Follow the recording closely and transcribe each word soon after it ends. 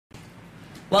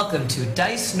Welcome to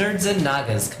Dice Nerds and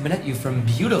Nagas, coming at you from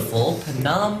beautiful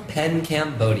Phnom Penh,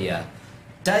 Cambodia.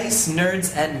 Dice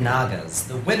Nerds and Nagas,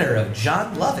 the winner of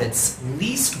John Lovett's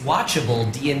Least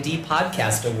Watchable D&D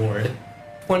Podcast Award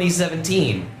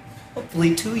 2017.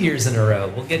 Hopefully 2 years in a row.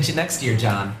 We'll get you next year,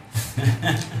 John.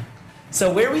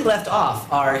 So where we left off,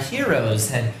 our heroes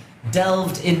had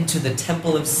delved into the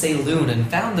Temple of Saloon and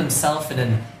found themselves in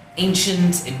an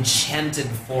ancient, enchanted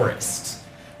forest.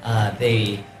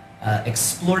 They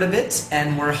explored a bit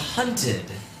and were hunted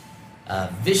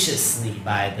viciously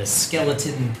by the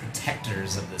skeleton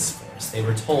protectors of this forest. They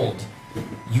were told,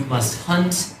 "You must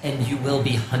hunt and you will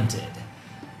be hunted."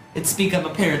 It's become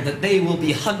apparent that they will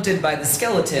be hunted by the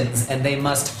skeletons and they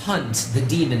must hunt the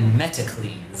demon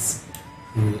Metacles,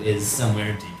 who is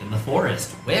somewhere deep in the forest.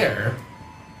 Where?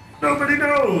 Nobody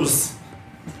knows!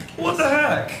 What the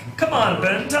heck? Come on,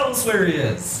 Ben, tell us where he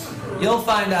is. You'll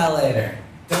find out later.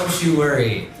 Don't you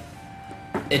worry,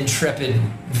 intrepid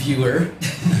viewer.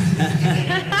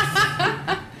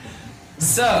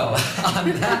 So,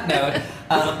 on that note,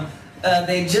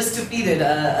 they just defeated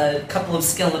a couple of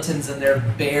skeletons and their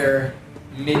bear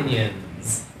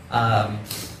minions.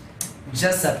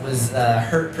 Jessup was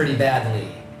hurt pretty badly.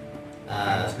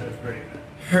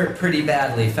 Hurt pretty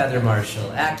badly, Feather Marshal.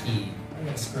 Aki. I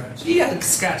got a scratch. You got a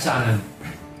scratch on him.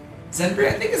 Zenbri,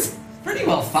 I think, is pretty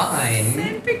well fine.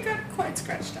 Zenbri got quite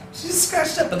scratched up. She's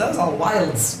scratched up, but that was all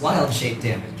wild shape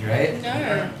damage, right?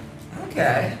 No.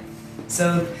 Okay.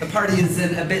 So the party is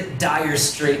in a bit dire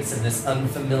straits in this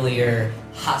unfamiliar,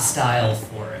 hostile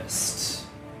forest.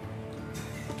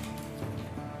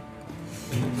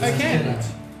 Okay.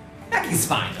 Aki's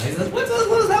fine. He says,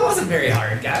 that wasn't very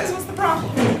hard, guys. What's the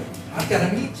problem? I've got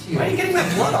to meet you. Why are you getting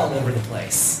that blood all over the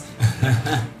place?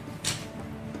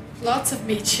 Lots of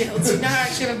meat shields. You now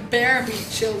actually have a bear meat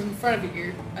shield in front of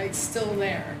you. Like, still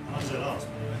there. How long does it last,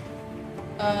 by the way?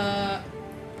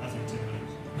 I think 2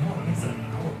 minutes. No, it's an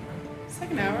hour. It's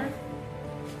like an hour.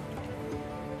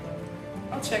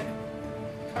 I'll check.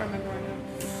 Can't remember right now.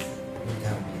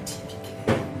 That would be a TPK.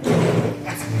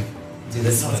 Do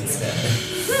this one instead.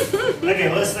 Okay,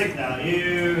 well, let's think now.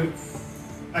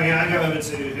 Okay, I go over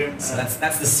to him. So that's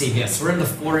the scene. Yes, we're in the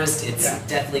forest. It's Yeah.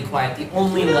 deathly quiet. The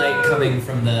only light coming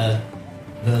from the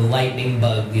lightning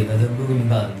bug, the moon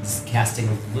bugs, casting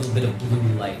a little bit of blue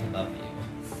light above you.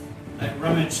 I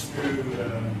rummage through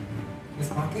His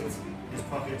pockets? his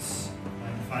pockets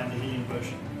and find the healing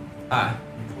potion Ah,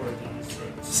 and pour it down his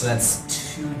throat. so that's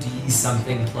 2d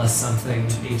something plus something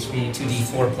HP,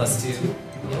 2d4 plus 2. You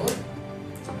know it?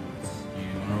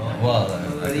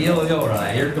 You're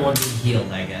right. You're the one being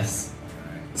healed, I guess.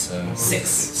 So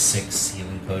 6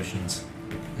 healing potions.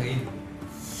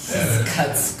 His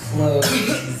cuts close.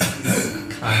 He's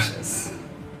conscious.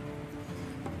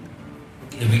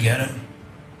 Did we get him?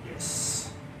 Yes.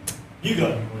 You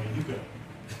got him, boy. You got him.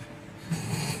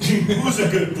 Who's a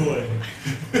good boy?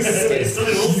 It's still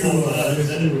awful.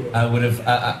 I would have.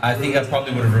 I think I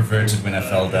probably would have reverted when I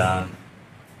fell down.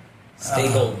 Stay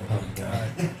golden. Oh god.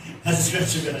 That's a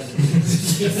stretch you're gonna do.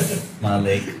 My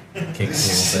leg kicked a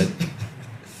little bit.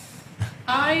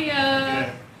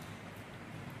 I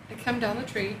come down the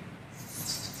tree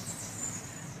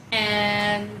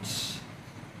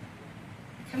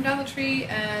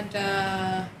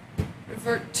and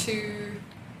revert to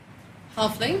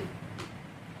halfling,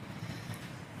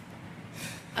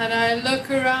 and I look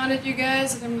around at you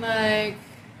guys and I'm like,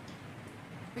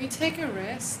 "Will you take a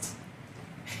rest?"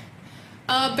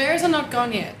 Bears are not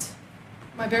gone yet.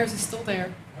 My bears are still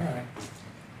there. Alright.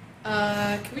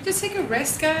 Can we just take a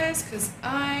rest, guys? Because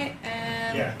I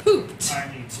am Yeah. pooped. I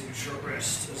need to short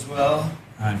rest as well.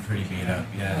 I'm pretty beat up.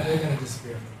 Oh, Yeah. they're going to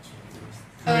disappear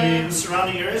from The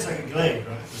surrounding area is like a glade,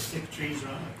 right? There's thick trees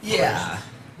around it. Yeah.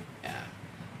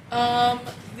 Yeah.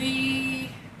 The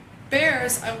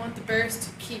bears, I want the bears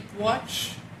to keep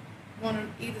watch, one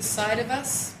on either side of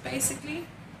us, basically,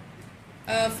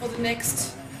 for the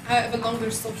next, however long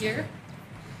they're still here.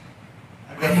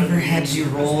 I never had you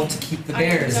roll to keep the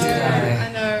bears, did I?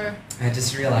 I know. I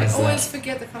just I realized always that.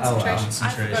 forget the Oh, wow. concentration. I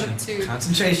forgot it too.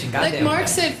 Concentration, goddamn. Like Mark it.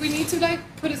 said, we need to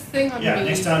put a thing on Yeah, me.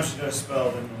 next time she's got a spell,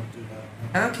 then we'll do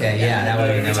that. Okay, yeah, that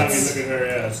way we Every know time you it's look at her,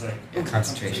 yeah, it's like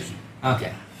concentration.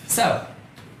 Okay, so,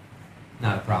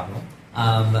 not a problem.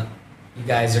 You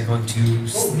guys are going to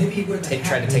Oh, maybe you would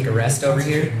try to take a rest over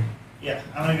here? Yeah,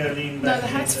 I'm gonna go lean No, back. the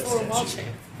hat's against for a that wild statue.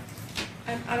 shape.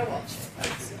 I'm out of wild shape.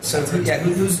 So,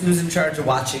 who's in charge of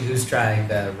watching? Who's trying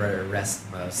to rest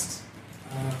the most?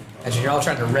 Actually, you're all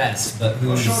trying to rest, but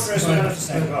Well, who's... short rest, we don't have to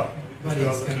stand up.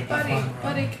 Buddy's gonna be Buddy fun,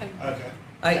 right? can. Okay.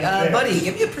 Buddy,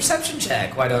 give me a perception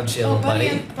check. Why don't you, Oh,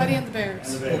 buddy? Buddy and the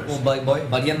Bears. And the Bears. Well,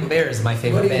 Buddy and the Bears is my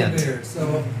favorite Buddy and band.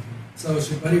 Bear. So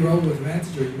should Buddy roll with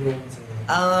advantage or you roll with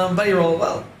something? Buddy roll.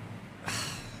 Well,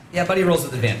 yeah, Buddy rolls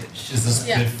with advantage. Is this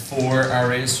Yeah. before our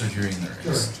race or during the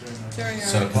Sure. race? During our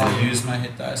So can I use my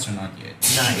hit dice or not yet?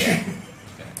 Not yet.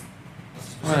 Okay.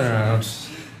 I don't know.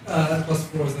 That plus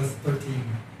 4, so that's 13.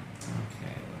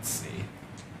 Okay, let's see.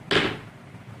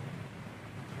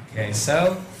 Okay,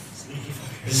 so Sneaky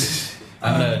fuckers.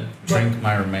 I'm gonna But- drink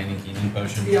my remaining healing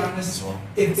potion. To be honest, as well.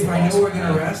 If I know we're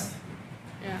gonna rest,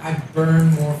 Yeah. I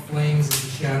burn more flames in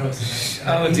the shadows. and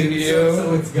I Oh, eat do it you?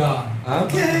 So it's gone.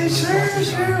 okay, My sure, thoughts are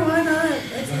sure, gone. why not?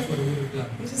 That's what I would have done.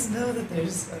 You just know that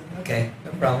there's okay,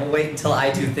 no problem. We'll wait until I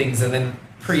do things and then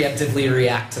preemptively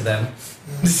react to them.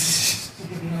 No,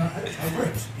 I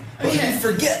worked. Okay.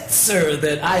 Forget, sir,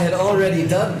 that I had already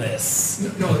done this.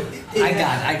 No,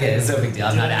 I get it. It's no big deal.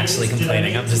 I'm not actually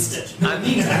complaining. I'm just, That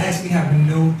means I actually have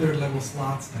no third level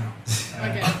slots now.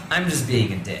 Okay. I'm just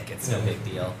being a dick. It's no big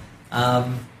deal.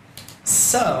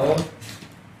 So,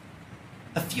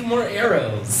 a few more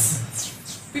arrows.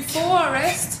 Before our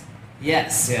rest,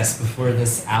 Yes, before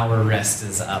this hour rest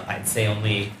is up. I'd say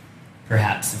only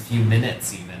perhaps a few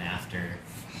minutes even after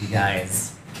you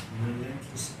guys.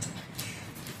 Relentless attack.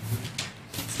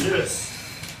 Let's do this.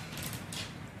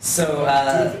 So,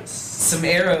 Do this. some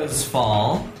arrows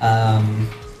fall.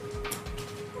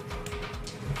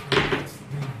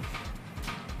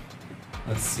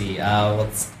 Let's see.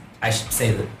 I should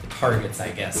say the targets,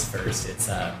 I guess, first. It's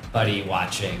Buddy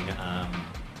watching.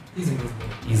 He's invisible.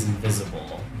 He's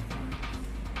invisible.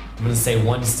 I'm gonna say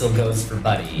one still goes for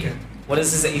Buddy. Okay. What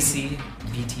is his AC?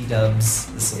 BT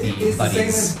dubs. This will be It's the same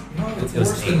Buddy's as, no, it's It was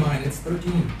worse 8. than mine. It's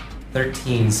 13.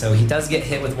 13. So he does get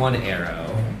hit with one arrow.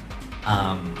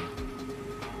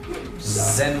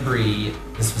 Zenbri,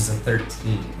 this was a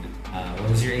 13. What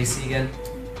was your AC again?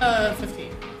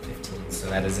 15. 15. So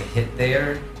that is a hit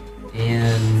there.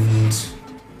 And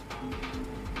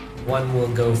one will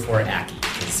go for Aki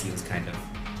because he was kind of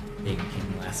being a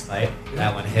pain last fight.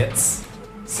 That one hits.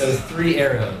 So 3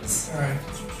 arrows Alright.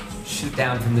 shoot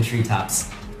down from the treetops.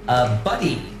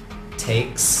 Buddy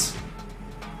takes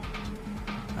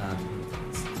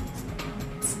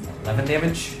 11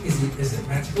 damage. Is it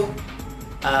magical?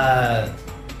 Uh,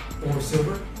 Or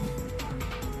silver?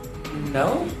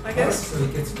 no, I guess. So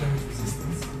he gets damage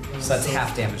resistance. So that's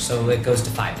half damage. So it goes to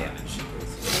 5 damage.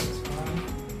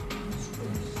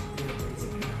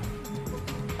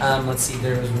 Let's see.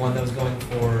 There was one that was going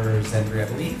for Zendri, I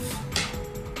believe.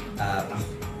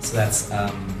 So that's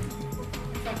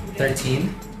Fucking dead.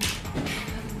 13.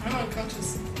 I'm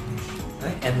unconscious.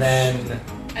 Right? And then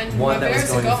And one my that was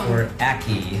bears are going gone. for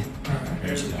Aki. Alright.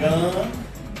 There's a gun.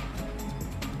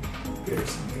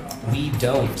 We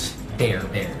don't bear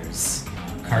bears.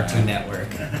 Cartoon Network.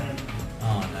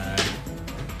 Oh no. Uh,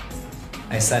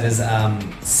 I said is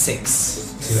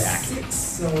 6 to Aki.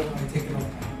 So I take it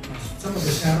off. Some of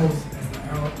the shadows, as the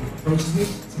arrow approaches me,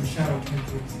 some shadow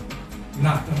tentacles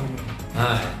knock them away.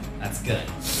 Alright, that's good.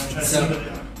 Try to So- see what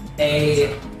they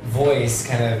are. A voice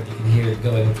kind of, you can hear it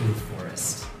going through the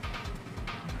forest.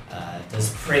 Does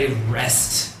prey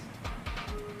rest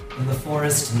in the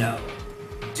forest? No.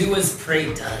 Do as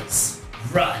prey does.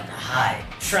 Run, hide,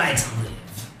 try to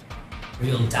live. Or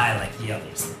you'll die like the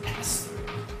others that pass through.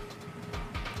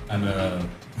 I'm gonna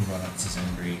run up to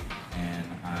Zendri and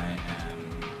I am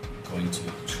going to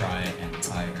try and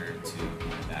tie her to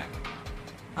my back.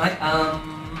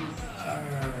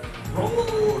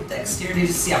 Roll dexterity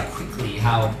to see how quickly,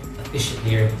 how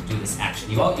efficiently you're able to do this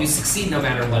action. You succeed no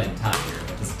matter what in time here,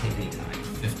 but it doesn't take any time.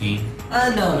 15.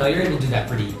 No, you're able to do that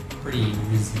pretty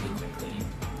reasonably quickly.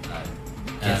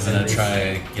 And I'm gonna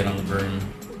try get on the broom.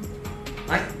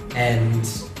 Right, and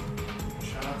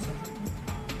Shout out something.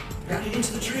 Running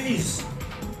into the trees.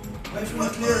 Away from the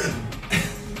clearing.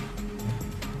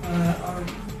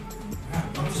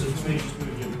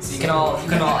 so you can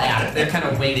all add it. They're kind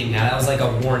of waiting now. That was like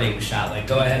a warning shot. Like,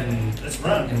 go ahead and Let's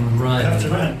run. run. We have to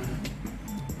run.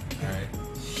 Alright.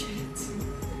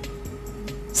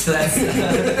 So that's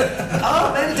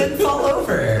oh, man, it didn't fall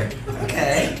over.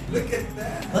 Okay, Look at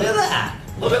that. look at that.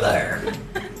 Look at there.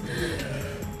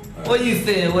 What do you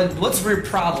think? What's your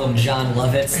problem, John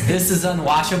Lovitz? This is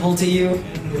unwatchable to you?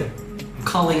 Yeah. I'm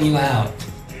calling you out.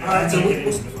 Alright, so Taking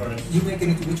this in the forest. You make it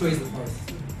into which way is the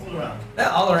forest? Hold around.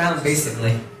 All around,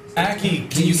 basically. Aki,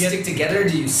 Do you stick together?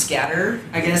 Do you scatter?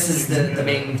 I guess is the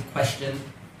main question.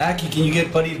 Aki, can you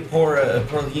get Buddy to pour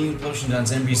the healing potion down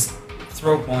Zembri's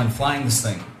throat while I'm flying this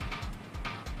thing?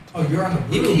 Oh, you're on the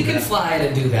broom. You can fly it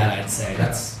and do that. I'd say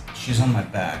that's She's on my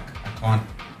back. I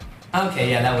can't. okay.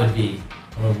 Yeah, that would be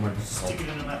A little more difficult. Stick it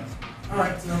in the mouth.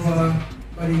 Alright, so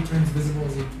Buddy turns visible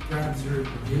as he grabs your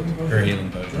healing potion. Her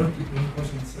healing potion. Your healing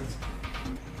potion and says,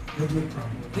 "You'll do it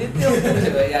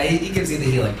properly." Yeah, he gives you the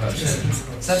healing potion.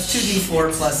 So that's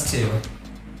 2d4 plus 2.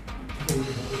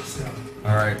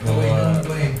 Alright, No blame, no well,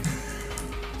 blame.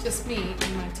 Just me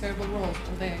and my terrible rolls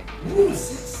all day. Ooh,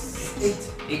 6, 8.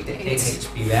 8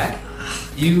 HP back.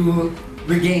 You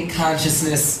regain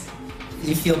consciousness.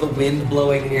 You feel the wind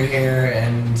blowing in your hair,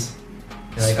 and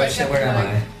you're like, "Oh Strike shit, up where am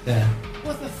like- I?" Yeah.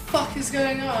 What the fuck is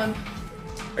going on?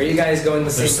 Are you guys going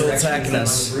the They're same still direction attacking as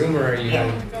us. the room, or are you? Yeah,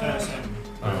 my God. same.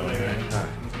 Oh, okay.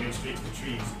 I'm going straight to the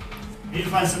trees. We need to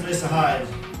find some place to hide.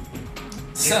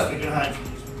 So- If we can hide from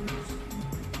these ones.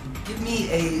 Give me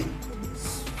a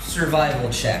survival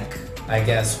check, I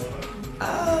guess.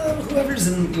 Whoever's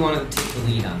in, you want to take the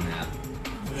lead on that.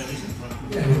 We're at least in front.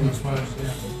 Yeah, healing potion,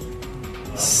 yeah.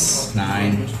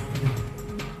 9.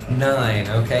 9,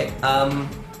 okay.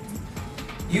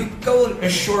 You go a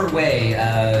short way.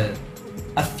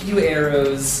 A few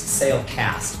arrows sail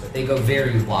past, but they go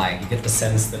very wide. You get the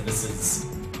sense that this is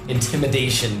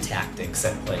intimidation tactics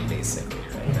at play, basically,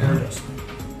 right now.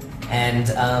 And,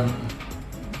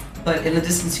 but in the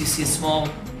distance you see a small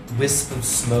wisp of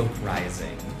smoke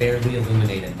rising, barely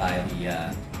illuminated by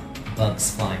the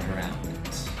bugs flying around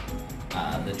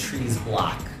it. The trees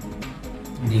block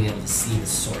being able to see the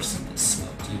source of this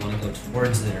smoke. Do you want to go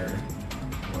towards it or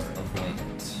avoid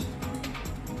it?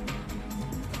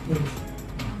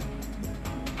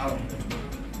 I'll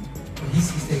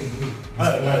He's taking the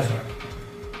lead. sorry.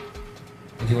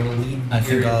 Or do you want to lead I your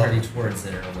think I'll- party towards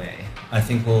it or away? I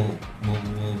think we'll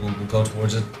go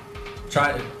towards it.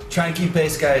 Try and keep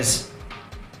pace, guys.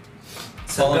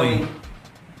 So Follow me.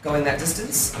 going that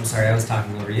distance, I'm sorry, I was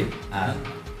talking over you.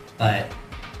 But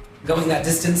going that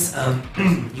distance,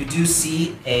 you do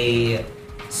see a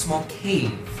small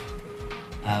cave.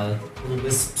 Little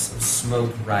wisps of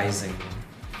smoke rising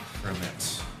from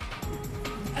it.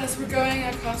 As we're going,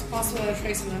 I cast Pass Without a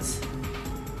Trace on us.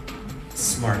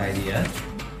 Smart idea.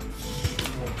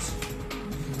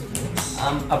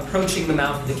 Approaching the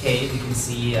mouth of the cave, you can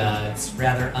see it's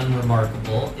rather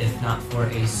unremarkable, if not for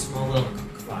a small little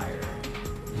cook fire.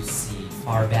 You see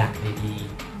far back, maybe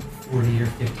 40 or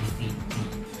 50 feet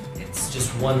deep. It's just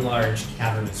one large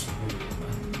cavernous room.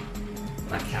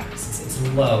 Not cavernous, it's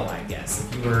low, I guess.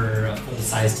 If you were a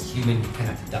full-sized human, you kind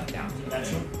of have to duck down.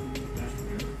 Natural?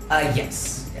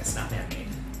 Yes, not man-made.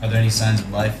 Are there any signs of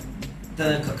life?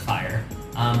 The cook fire.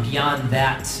 Beyond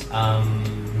that,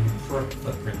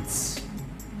 footprints.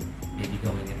 Maybe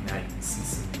going in and out, you can see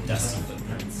some dusty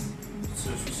footprints.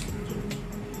 Search for secret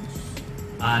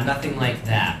doors. Nothing like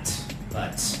that,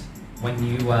 but when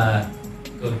you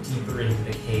go deeper into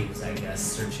the caves, I guess,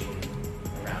 searching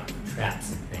around for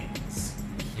traps and things,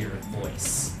 you hear a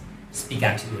voice speak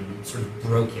out to you in sort of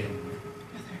broken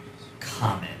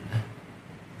common.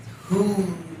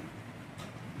 Who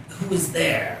is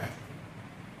there?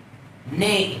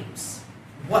 Names.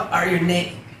 What are your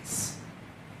names?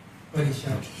 Buddy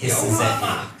shouts. Hisses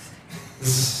at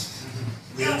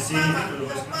We don't see anything.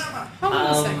 Hold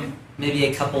on a you. second. Maybe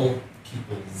a couple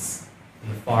pupils in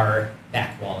the far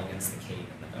back wall against the cave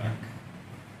in the dark.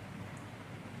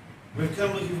 We've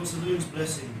come looking for Saloon's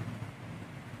blessing.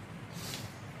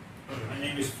 My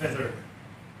name is Feather.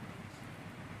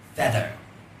 Feather.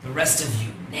 The rest of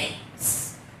you,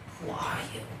 names. Who are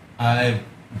you? I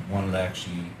wanted to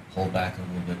actually pull back a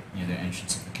little bit near the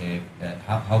entrance of the cave.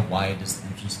 How wide is the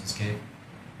entrance of this cave?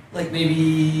 Like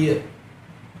maybe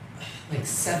like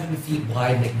 7 feet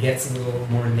wide, and it gets a little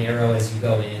more narrow as you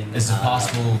go in. Is it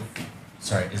possible?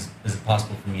 Sorry, is it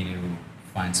possible for me to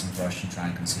find some brush and try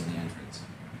and conceal the entrance?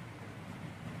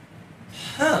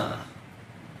 Huh.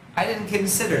 I didn't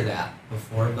consider that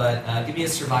before, but give me a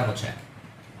survival check.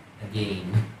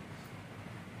 Again.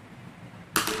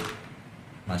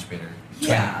 Much better.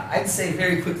 Yeah, I'd say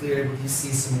very quickly you're able to see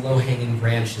some low-hanging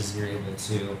branches, and you're able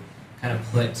to kind of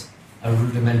put a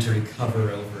rudimentary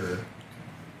cover over.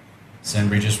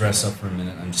 Sandbury, just rest up for a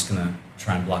minute. I'm just gonna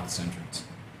try and block this entrance.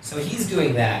 So he's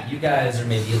doing that. You guys are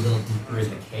maybe a little deeper in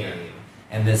the cave,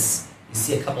 and you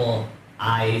see a couple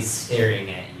eyes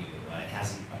staring at you. It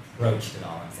hasn't approached at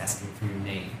all. It's asking for your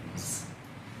names.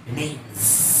 Your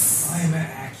names. I'm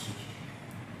Aki.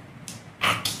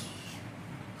 Aki.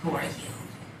 Who are you?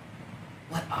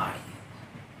 What are you?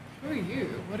 Who are you?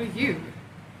 What are you?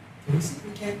 Can we see?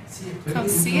 We can't see it clearly. Can't even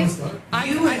see though it? it's dark. I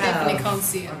You definitely have- can't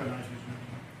see it. I've got nice vision.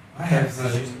 I have.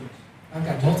 I've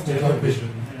got multiple dark vision.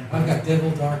 I've got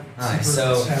devil dark, Alright,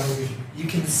 super so- shadow vision. You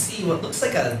can see what looks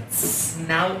like a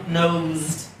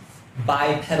snout-nosed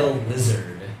bipedal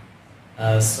lizard.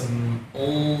 Some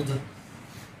old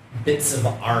bits of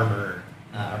armor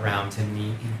around him.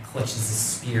 He clutches a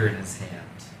spear in his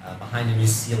hand. Behind him, you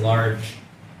see a large,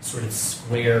 sort of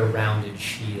square, rounded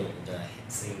shield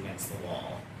sitting against the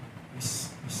wall. We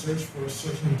search for a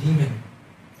certain demon.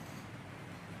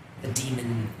 The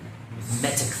demon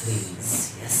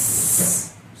Metacles,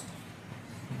 yes.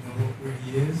 You know where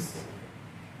he is?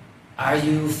 Are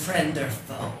you friend or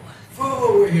foe?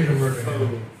 Foe! We're here to murder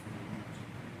him.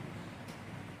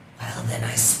 Well, then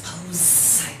I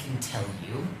suppose I can tell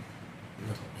you a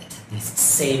little bit, at least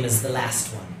same as the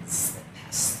last ones that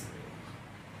passed through.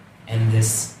 And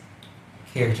this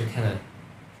character kind of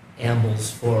ambles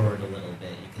forward a little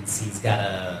bit. You can see he's got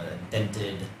a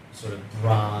dented, sort of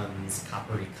bronze,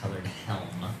 coppery-colored helm.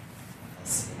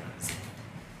 So,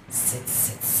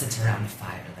 sit around the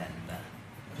fire then.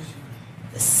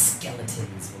 The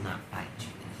skeletons will not find you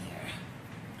in here.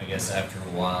 I guess after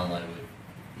a while I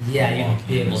would. Yeah, you'd walk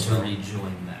be in able as to well.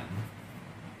 rejoin them.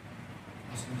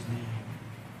 What's his name?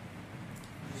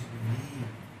 What's his name?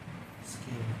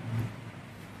 Skip.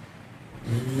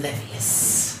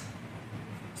 Levius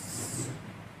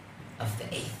of the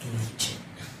 8th Legion.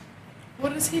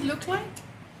 What does he look like?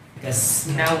 Like a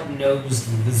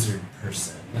snout-nosed lizard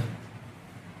person.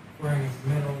 Wearing a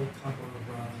metal copper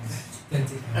bronze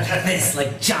dented helmet. It's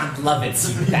like John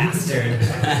Lovitz, you bastard.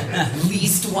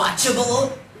 Least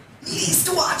watchable? Least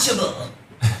watchable!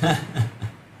 I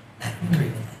don't agree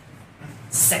with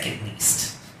that. Second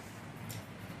least.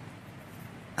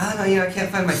 I don't know, I can't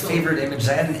find my favorite image.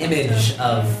 I had an image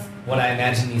of what I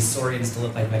imagine these saurians to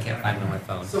look like, but I can't find it on my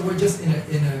phone. So we're just in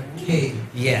a cave.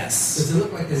 Yes. Does it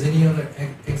look like there's any other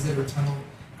exit or tunnel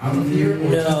out of here? Or No,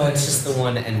 that it's just the entrance?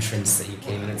 one entrance that you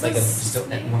came in. It's like a just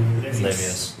one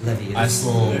Levius. Levius. I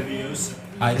still.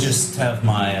 I just have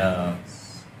my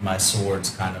my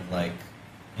swords kind of like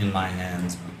in my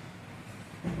hands.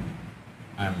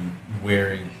 I'm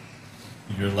wearing.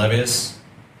 You're Levius?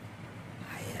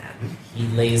 I am. He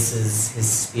lays his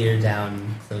spear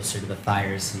down closer to the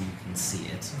fire so you can see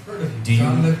it. I've heard of you. Do you-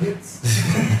 John Levitz?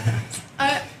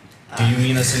 Do you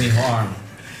mean us any harm?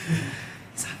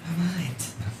 It's on my mind.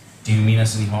 Do you mean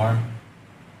us any harm?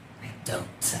 I don't.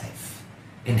 I've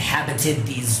inhabited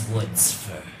these woods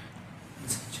for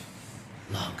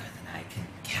longer than I can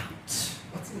count.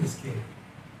 What's in this cave?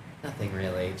 Nothing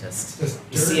really, just Just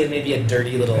you see maybe a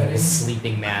dirty little bedding?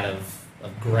 sleeping mat of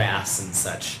grass and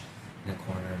such in a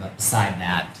corner, but beside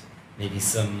that, maybe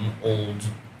some old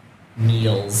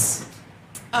meals.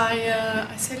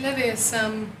 I say, Levius,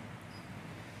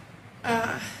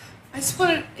 I just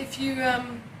wondered if you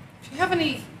have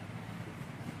any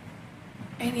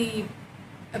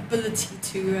ability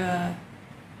to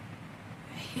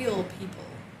heal people.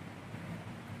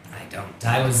 I don't.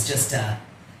 I was just a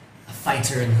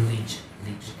fighter in the Legion,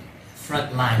 legionary,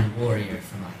 frontline warrior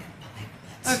for my empire.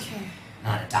 But Okay.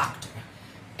 not a doctor.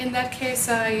 In that case,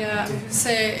 I'm going to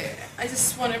say, I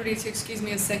just want everybody to excuse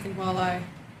me a second while I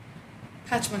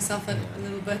patch myself in a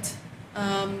little bit.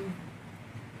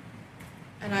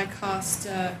 And I cast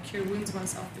Cure Wounds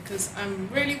myself because I'm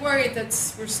really worried that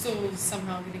we're still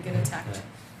somehow going to get attacked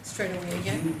straight away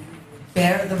again. You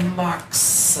bear the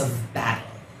marks of battle.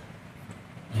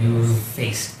 You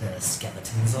faced the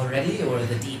skeletons already, or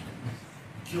the demon?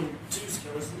 Killed 2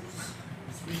 skeletons,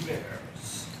 3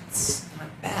 bears. It's not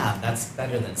bad. That's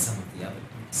better than some of the other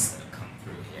groups that have come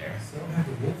through here. So have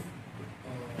a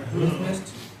wolf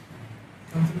nest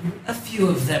come through here? A few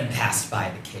of them passed by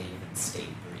the cave and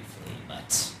stayed briefly,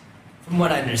 but from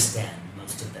what I understand,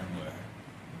 most of them were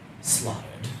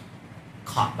slaughtered,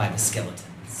 caught by the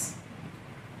skeletons.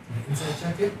 Can I inside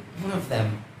check it? One of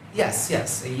them, yes,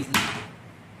 20.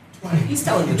 he's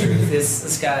telling the truth.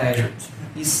 This guy,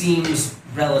 he seems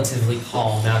relatively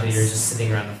calm now that you're just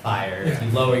sitting around the fire. If you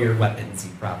lower your weapons,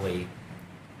 you'd probably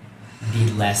be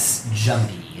less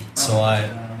jumpy. So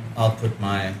I'll put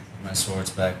my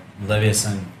swords back. Levius,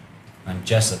 I'm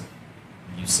Jessup.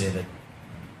 You say that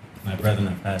my brethren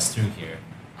have passed through here.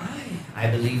 I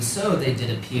believe so. They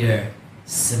did appear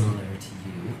similar to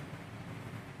you.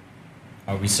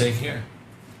 Are we safe here?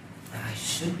 I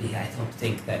should be. I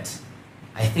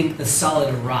think the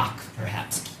solid rock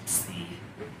perhaps keeps the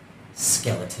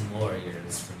skeleton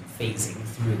warriors from phasing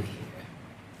through here.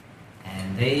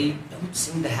 And they don't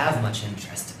seem to have much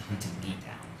interest in hunting me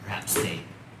down. Perhaps they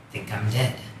think I'm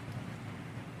dead.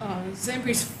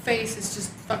 Zambri's face is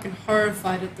just fucking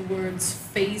horrified at the words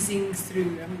phasing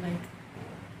through. I'm like,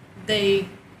 they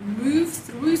move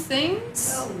through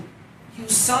things? Well, you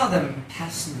saw them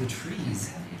pass through the trees,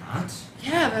 have you not?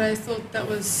 Yeah, but I thought that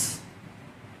was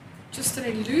just an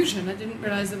illusion. I didn't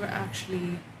realize they were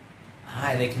actually...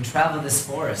 Aye, they can travel this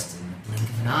forest in the blink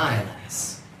of an eye,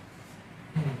 lass.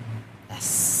 Hmm.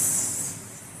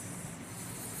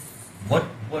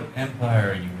 What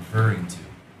empire are you referring to?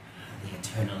 The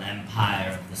eternal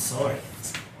empire of the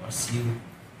Saurians, of course.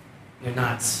 You're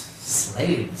not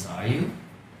slaves, are you?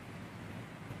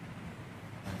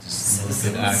 I just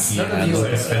Citizens? look at Aki None of and you look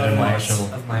are at Finn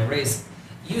Marshall. of my race.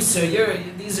 You, sir,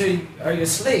 these are your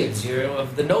slaves. You're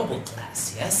of the noble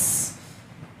class, yes?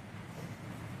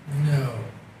 No,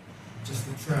 just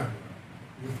a traveler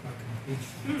with my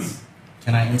compatriots.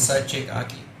 Can I inside check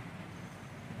Aki?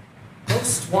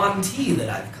 Most Wanti that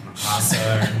I've come across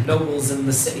are nobles in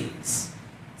the cities.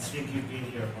 I think you've been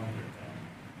here longer than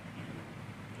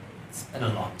It's been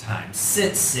a long time.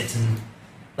 Sit, and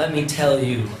let me tell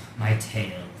you my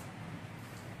tale.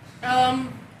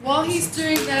 While he's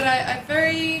doing that, I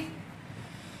very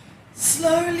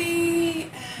slowly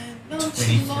and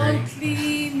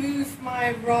nonchalantly move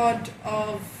my rod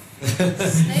of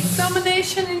snake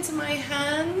domination into my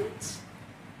hand.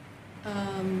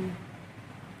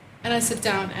 And I sit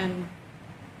down and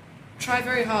try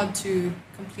very hard to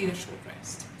complete a short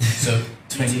rest. So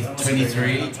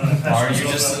 23.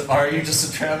 Are you just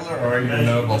a traveler or are you a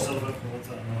noble?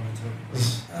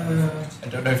 I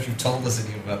don't know if you've told us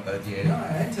anything about that yet. No,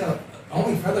 I didn't tell.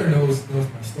 Only Feather knows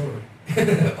my story.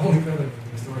 Only Feather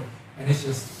knows my story, and it's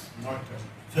just Mark does.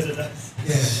 Feather does.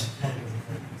 yeah. Mark doesn't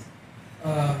focus.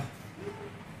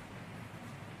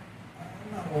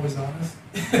 I'm not always honest.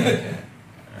 Okay.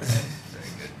 Alright, very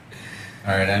good.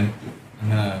 Alright, I'm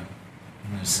gonna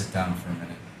sit down for a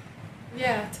minute.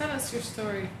 Yeah, tell us your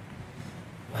story.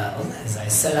 Well, as I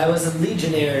said, I was a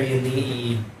legionary in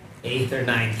the 8th or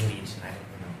 9th Legion. I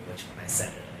don't remember which one I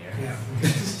said earlier. Yeah.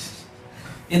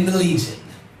 In the Legion,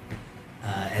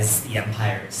 as the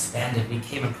Empire expanded, we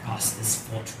came across this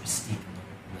fortress deep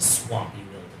in the swampy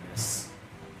wilderness.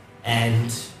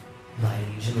 And my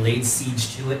Legion laid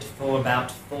siege to it for about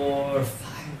 4 or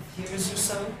 5 years or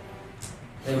so.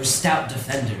 They were stout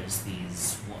defenders,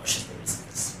 these worshippers of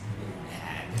this moon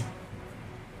hag.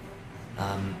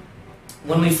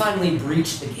 When we finally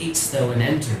breached the gates, though, and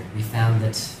entered, we found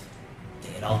that they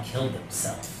had all killed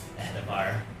themselves ahead of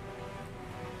our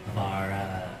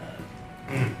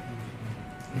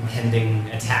impending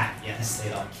attack. Yes, they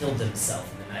had all killed themselves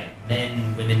in the night.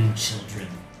 Men, women, children,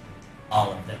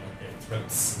 all of them with their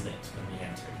throats slit when we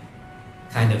entered.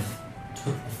 Kind of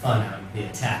took the fun out of the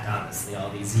attack, honestly, all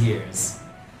these years.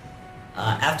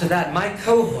 After that, my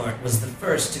cohort was the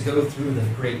first to go through the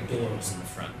great doors in the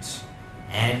front,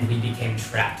 and we became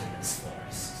trapped in this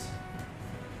forest.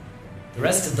 The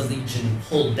rest of the Legion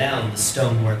pulled down the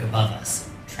stonework above us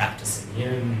and trapped us in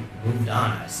here and moved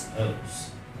on, I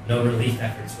suppose. No relief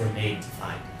efforts were made to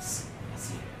find us in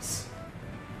these years.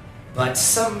 But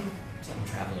some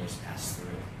travelers passed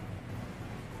through.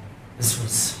 This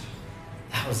was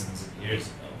thousands of years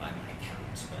ago by my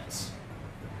count, but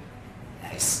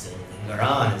I still linger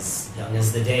on as young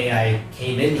as the day I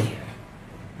came in here.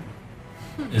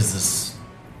 Is this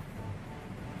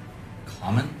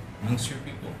common amongst your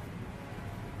people?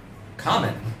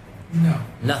 Common? No.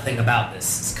 Nothing about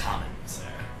this is common,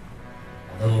 sir.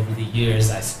 Although over the years,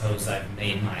 I suppose I've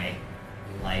made my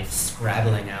life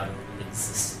scrabbling out a little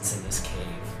existence in this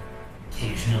cave.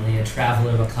 Occasionally a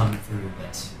traveler will come through,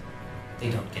 but they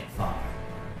don't get far.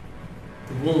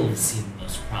 The wolves seem the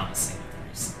most promising of the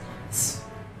recent ones.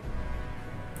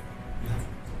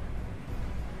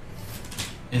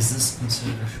 Is this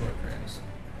considered a short rest?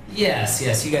 Yes,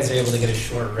 you guys are able to get a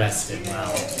short rest and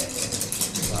well.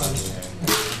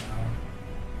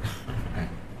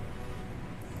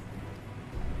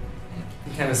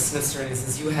 He kind of sniffs around and he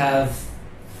says, "You have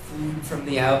food from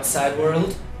the outside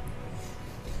world?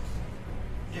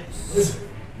 Yes.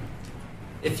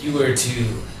 If you were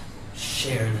to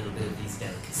share a little bit of these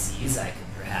delicacies, I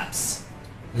could perhaps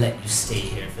let you stay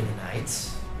here for the night,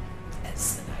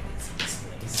 as the night is in this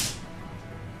place."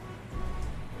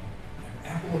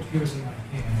 An apple appears in my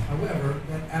hand. However,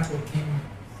 that apple came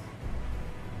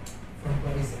from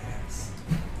Buddy's axe.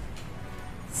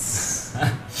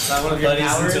 Is that one of your Buddy's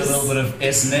powers? into a little bit of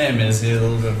S&M, is he? A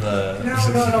little bit of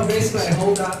No. Basically, I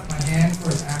hold out my hand for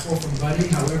an apple from Buddy.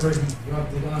 However, he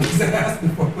rubbed it on his ass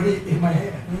before putting it in my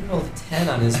hand. He rolled a 10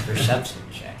 on his perception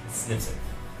check. He sniffs it.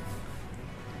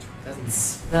 Doesn't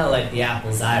smell like the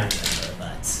apples I remember,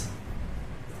 but It's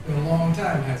been a long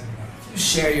time, hasn't it? if you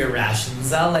share your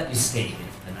rations, I'll let you stay here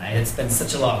for the night. It's been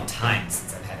such a long time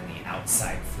since I've had any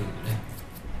outside food.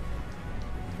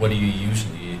 What do you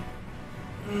usually eat?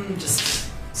 Just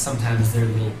sometimes they're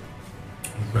little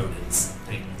rodents and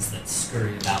things that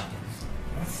scurry about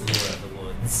the floor of the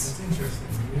woods. It's interesting.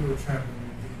 We were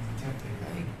traveling with the tempting.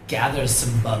 I gather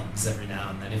some bugs every now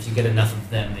and then. If you get enough of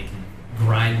them, they can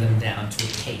grind them down to a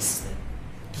paste that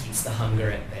keeps the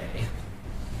hunger at bay.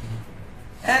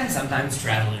 And sometimes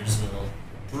travelers will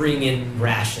bring in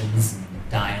rations and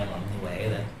die along the way.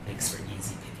 That makes for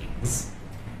easy pickings.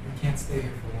 We can't stay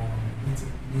here for long.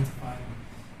 We need to find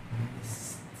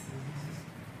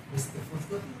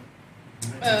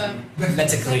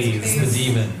Metacles, the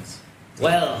demon.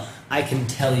 Well, I can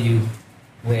tell you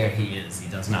where he is. He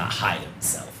does not hide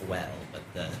himself well, but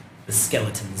the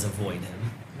skeletons avoid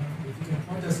him. If you can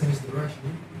point us in his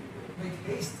direction, we will make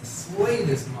haste to slay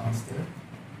this monster.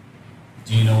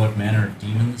 Do you know what manner of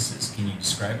demon this is? Can you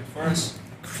describe it for us?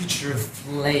 A creature of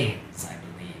flames, I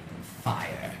believe, and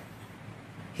fire.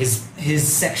 His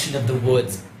section of the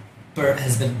woods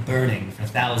has been burning for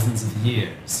thousands of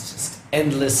years. Just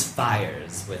endless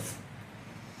fires with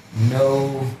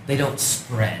they don't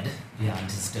spread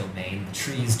beyond his domain. The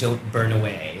trees don't burn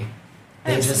away. I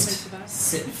They have just something for that.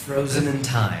 sit frozen in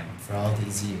time for all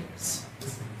these years.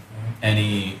 This will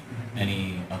be fun.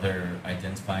 Any other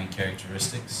identifying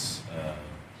characteristics?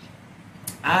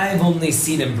 I've only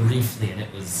seen him briefly, and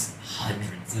it was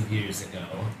hundreds of years ago.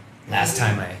 Last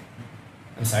time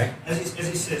I'm sorry? As he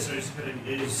says, so he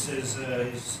says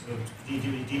he's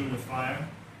a demon of fire.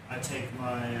 I take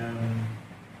my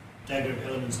dagger of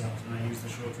elements out and I use the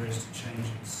short rest to change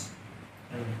its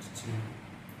element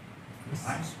to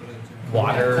ice. What is it?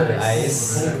 Water, Cold,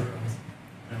 ice.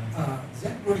 cold,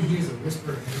 Zach Brody hears a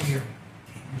whisper in his ear.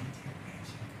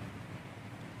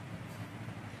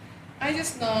 I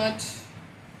just nod,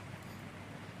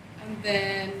 and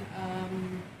then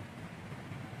I'm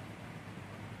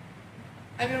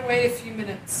gonna wait a few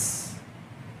minutes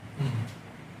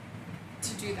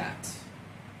to do that.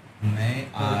 May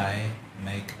I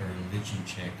make a religion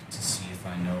check to see if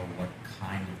I know what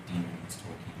kind of demon he's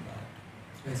talking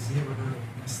about? Has he ever heard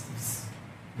of Mestis?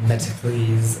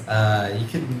 Metacles, you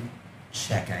can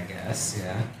check, I guess,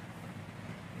 yeah.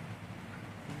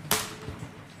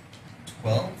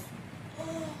 12?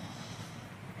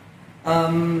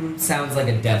 Sounds like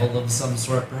a devil of some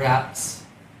sort, perhaps,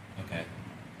 Okay.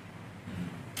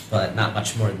 but not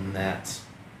much more than that.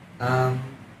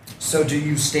 So do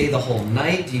you stay the whole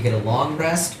night? Do you get a long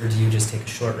rest, or do you just take a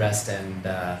short rest and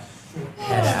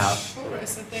head out? Short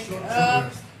rest, I think. Short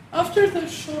rest. After the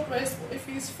short rest, if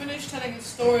he's finished telling his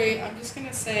story, I'm just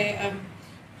gonna say,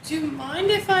 do you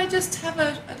mind if I just have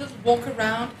a little walk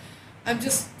around? I'm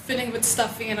just filling with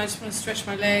stuffing, and I just want to stretch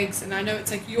my legs. And I know it's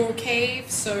like your cave,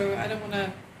 so I don't want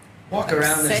to. Walk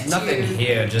around, there's Upset nothing you.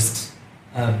 here, just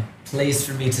a place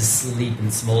for me to sleep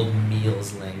and some old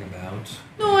meals laying about.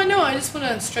 No, I know. I just want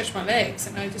to stretch my legs,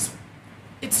 and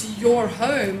it's your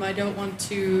home. I don't want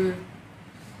to.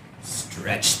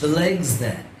 Stretch the legs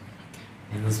then.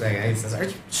 He looks back and he says, "Are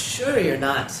you sure you're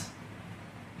not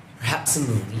perhaps in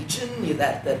the Legion?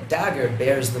 That dagger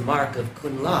bears the mark of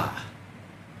Kunla.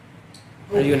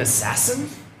 Are you an assassin?"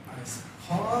 I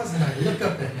pause and I look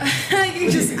up at him.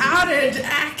 You just outed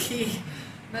Aki.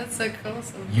 That's so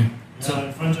awesome. You No, took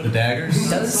in front of the daggers?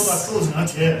 Does- Cool's not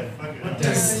here. Fuck it. What Uh,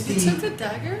 does- you took the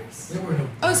daggers? There were no.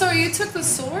 Oh, sorry. You took the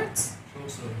swords.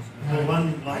 Short swords. Well,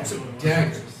 one I long sword. took and one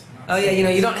daggers. short sword. Oh yeah,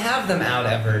 you don't have them out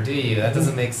ever, do you? That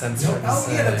doesn't make sense. No, for oh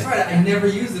yeah, that's say. right. I never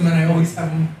use them and I always have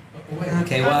them away.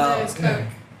 Okay, Oh, well, there's Coke.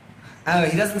 oh,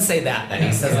 he doesn't say that. Then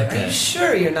he says, "Like, are Okay. you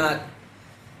sure you're not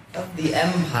of the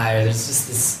Empire?" There's just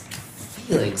this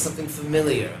feeling, something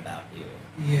familiar about you.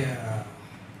 Yeah.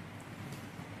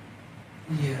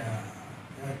 Yeah.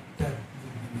 That would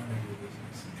be none of your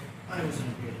business. I was in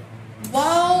a weird one.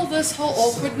 While this whole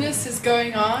awkwardness is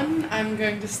going on, I'm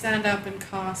going to stand up and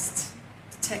cast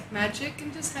Detect Magic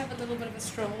and just have a little bit of a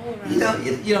stroll around.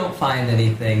 You don't find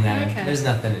anything that Okay. there's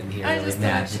nothing in here I really just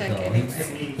thought I'd check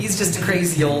magical. it. He's just a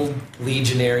crazy old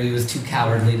legionary who was too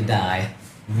cowardly to die.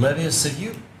 Levius,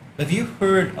 have you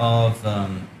heard of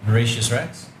Horatius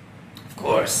Rex? Of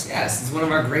course, yes, he's one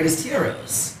of our greatest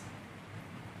heroes.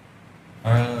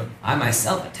 I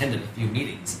myself attended a few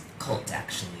meetings of the cult,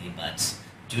 actually, but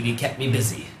duty kept me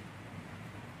busy.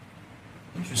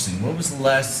 Interesting. What was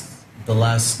the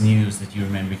last news that you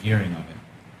remember hearing of it?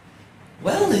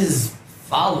 Well, his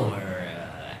follower,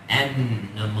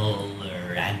 Animal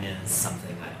or Agnes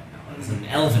something, I don't know. It was an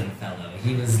elven fellow.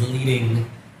 He was leading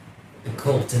the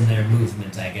cult in their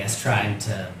movement, I guess, trying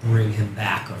to bring him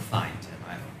back or find him.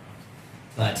 I don't know.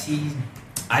 But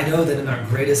I know that in our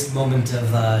greatest moment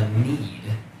of need,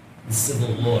 the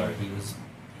Civil War, he was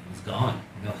gone.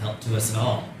 No help to us at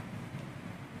all.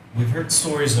 We've heard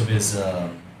stories of his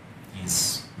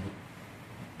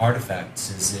artifacts,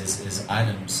 his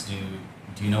items.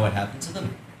 Do you know what happened to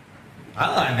them?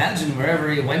 Well, I imagine wherever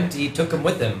he went, he took them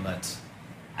with him, but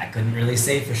I couldn't really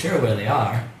say for sure where they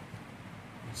are.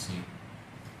 Let's see.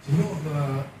 Do you know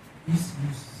of, you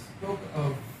spoke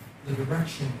of the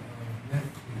direction of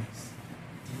please.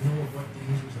 Do you know of what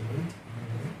dangers await on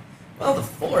the way? Well, the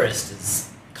forest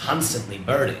is constantly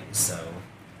burning, so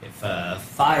if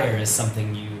fire is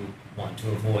something you want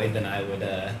to avoid, then I would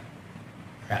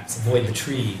perhaps avoid the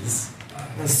trees.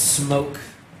 The smoke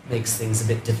makes things a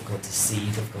bit difficult to see,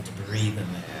 difficult to breathe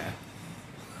in there.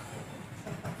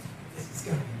 This is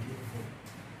going to be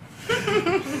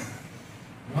beautiful.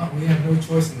 Well, we have no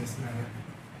choice in this matter.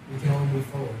 We can only move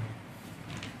forward.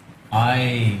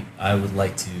 I would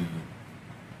like to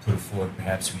put forward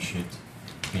perhaps we should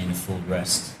gain a full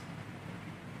rest.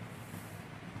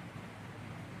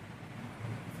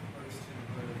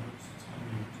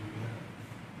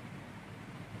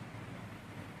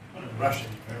 I'm not rushing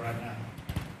anywhere right now.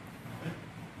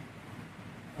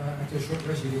 After a short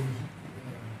rest, you didn't.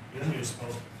 He doesn't use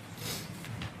spells.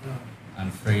 I'm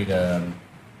afraid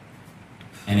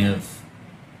any of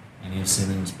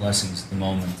Salem's blessings at the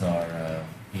moment are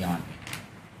beyond me.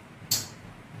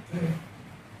 Okay.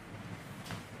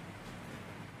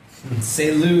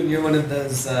 Saloon, you're one of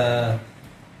those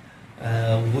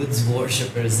woods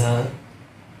worshippers, huh?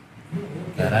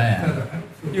 That I am.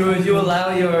 You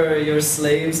allow your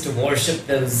slaves to worship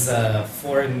those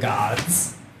foreign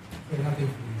gods? Okay, nothing,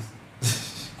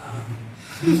 please.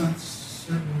 I'm not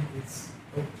certain it's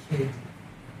okay to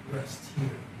rest here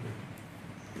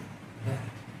with that.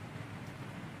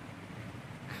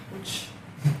 Ouch.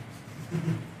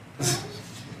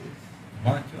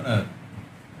 Mark, you want to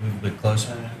move a bit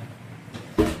closer?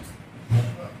 What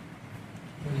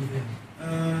do you think? I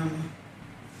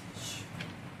see.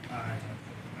 Alright.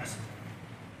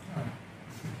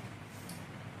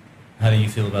 How do you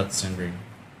feel about the Singri?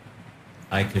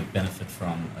 I could benefit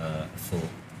from a full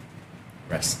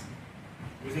rest.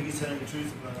 We think he's telling the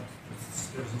truth about the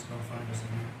skeletons can't find us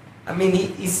anymore. I mean,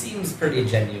 he seems pretty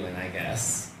genuine, I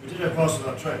guess. We did have pass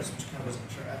without trace, which covers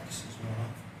our tracks as well.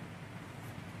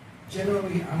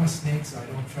 Generally, I'm a snake, so I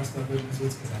don't trust other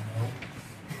lizards because I know.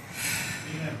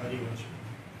 Yeah, buddy, what you?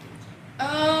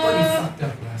 Buddy fucked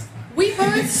up last time. We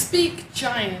both speak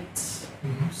giant.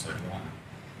 Mhm. So do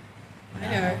I.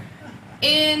 I know.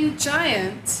 In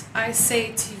giant, I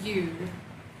say to you,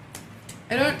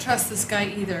 I don't trust this guy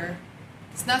either.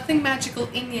 There's nothing magical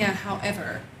in here,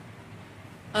 however.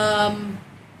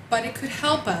 But it could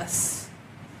help us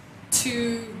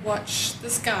to watch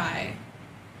this guy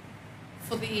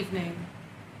for the evening,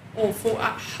 or for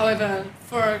however,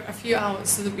 for a few hours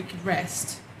so that we could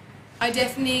rest. I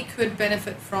definitely could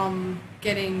benefit from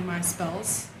getting my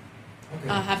spells, Okay.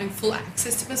 having full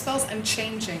access to my spells, and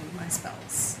changing my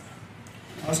spells.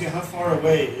 I was how far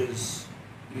away is?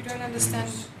 You don't understand.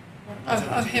 is-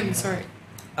 Oh, him, sorry.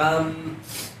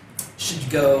 Should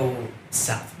go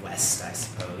southwest, I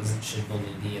suppose. It should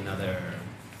only be another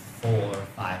 4 or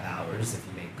 5 hours if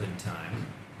you make good time.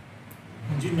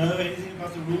 Do you know anything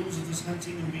about the rules of this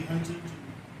hunting and be hunted?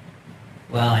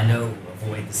 Well, I know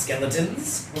avoid the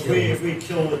skeletons. If we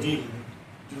kill a demon,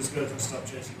 do the skeletons stop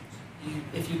chasing us?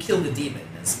 If you kill the demon,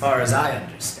 as far as I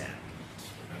understand,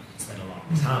 it's been a long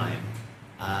time,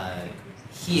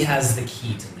 he has the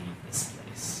key to leave this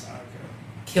place. Okay.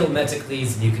 Kill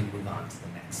Metacles and you can move on to the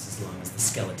next, as long as the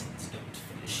skeletons don't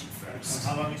finish you first.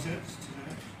 How long is it? 2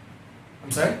 minutes?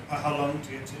 I'm sorry? How long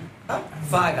to get to? About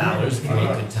 5 hours if you make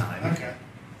good time. Okay.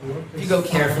 If you go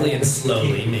carefully and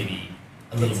slowly, maybe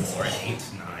a little more, 8,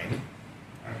 9.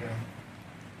 Okay.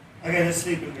 Okay, let's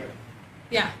sleep and go.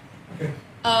 Yeah. Okay.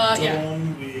 Yeah.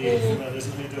 Dawn, no, there's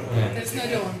no dawn. Yeah. There's no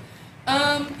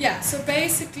dawn. Yeah, so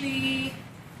basically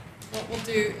what we'll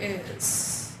do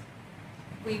is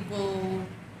we will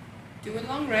do a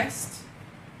long rest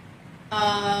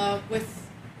with,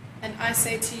 and I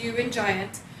say to you in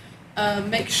giant,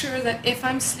 make sure that if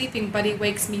I'm sleeping, Buddy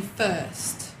wakes me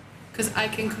first, because I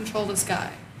can control this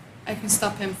guy. I can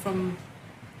stop him from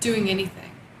doing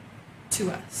anything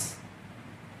to us.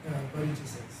 Buddy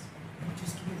just says,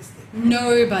 just give me the stick.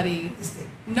 No, Buddy. Give me the stick.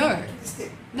 No. Give me the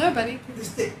stick. No, Buddy. Give me the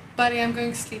stick. Buddy, I'm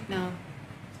going to sleep now.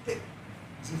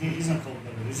 He's not cold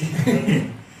blooded, is he?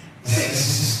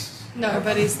 No,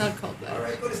 Buddy's not cold blooded.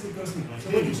 Alright, go to sleep, go to sleep. So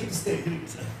what do you keep the stick?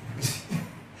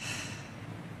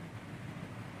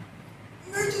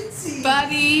 Emergency!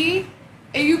 Buddy,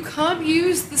 you can't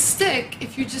use the stick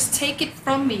if you just take it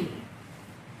from me.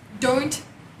 Don't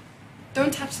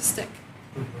touch the stick,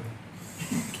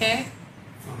 okay?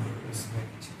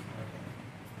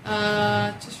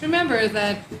 Just remember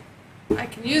that I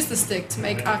can use the stick to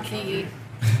make Aki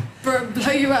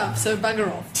blow you up, so bugger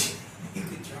off. You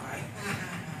could try.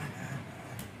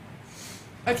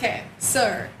 Okay,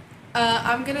 so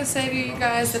I'm gonna say to you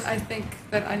guys that I think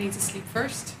that I need to sleep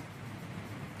first.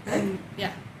 And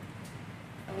yeah,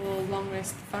 I will long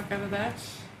rest the fuck out of that.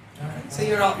 Alright. So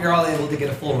you're all able to get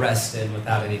a full rest in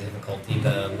without any difficulty.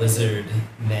 The lizard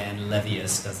man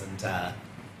Levius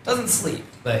doesn't sleep,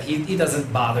 but he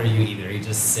doesn't bother you either. He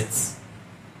just sits.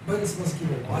 Buddy's supposed to keep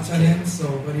a watch on him,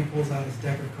 so Buddy pulls out his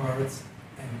deck of cards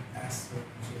and asks, "So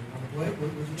you want to play?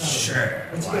 What you got?" Sure,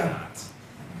 What you why got? not?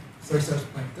 So he starts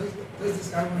playing. Does this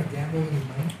guy want to gamble any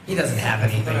money? He doesn't have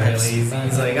anything really. He's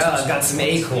like, oh, I've got some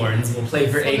acorns. We'll play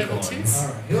for For level two? acorns.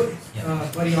 All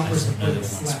right. Buddy offers to play Another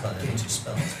the one slap spell, game. 2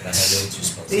 spells, but I have the other 2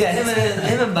 spells. Yeah,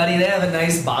 him and Buddy, they have a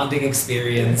nice bonding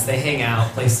experience. They hang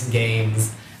out, play some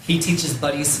games. He teaches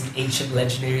Buddy some ancient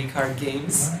legendary card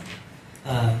games.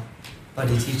 All right.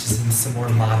 Buddy teaches him some more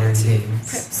modern games.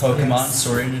 Pokemon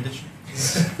Sword and Edition.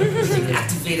 You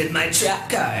activated my trap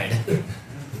card.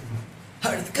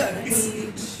 Heart of the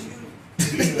cards.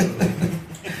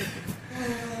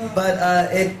 But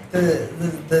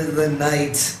the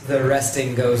night, the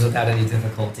resting goes without any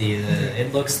difficulty.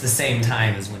 It looks the same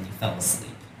time as when you fell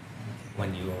asleep,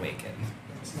 when you awaken.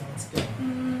 So let's go.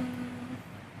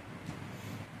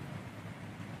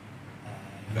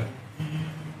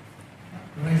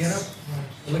 When I get up,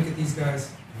 I look at these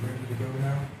guys. Ready to go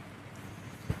now?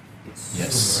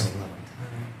 Yes.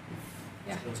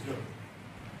 Yeah. Let's go.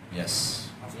 Yes.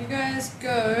 You guys go,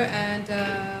 and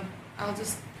I'll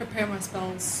just prepare my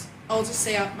spells. I'll just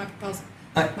say out my propels.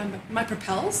 My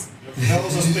propels? Your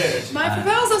propels are spared. My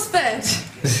propels are sped!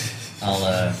 I'll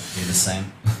do the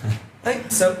same. Right,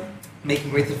 so making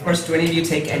your way through the forest. Do any of you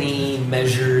take any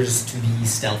measures to be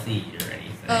stealthy or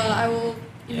anything? I will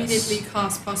Yes. immediately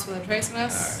cast Pass Without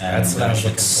Traciness. That's what I was should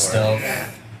looking for.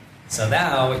 stealth. So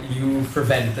now you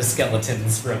prevent the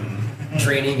skeletons from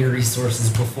draining your resources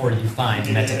before you find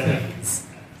Metacleans.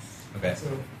 Okay. So,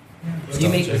 yeah. You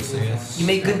make- checks, I guess. You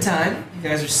make good time. You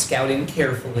guys are scouting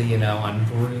carefully, on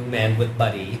Broom and with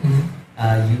Buddy.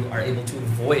 Mhm. You are able to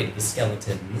avoid the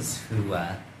skeletons who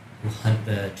hunt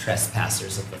the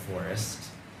trespassers of the forest.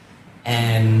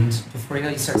 And before you know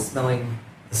it, you start smelling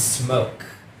the smoke.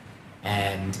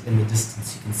 And in the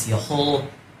distance, you can see a whole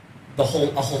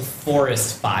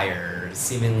forest fire,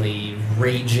 seemingly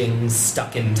raging,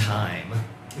 stuck in time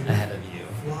Can ahead of you.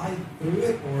 we fly through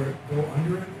it or go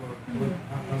under it or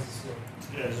how's this work?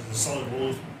 Yeah, there's a solid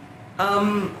wall.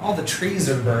 All the trees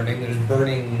are burning. There's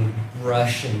burning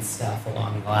brush and stuff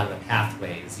along a lot of the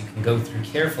pathways. You can go through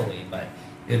carefully, but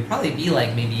it would probably be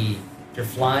like maybe if you're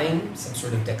flying, some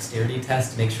sort of dexterity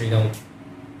test to make sure you don't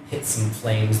hit some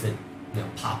flames that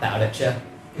pop out at you.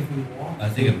 If we walk, I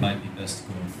think it might be best to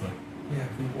go on foot. yeah,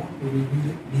 if we walk, would we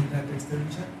need that dexterity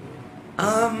check?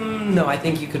 No, I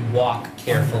think you could walk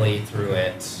carefully through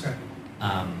it. Okay.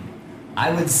 I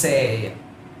would say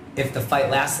if the fight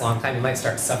lasts a long time, you might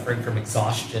start suffering from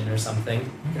exhaustion or something.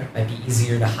 Okay. Might be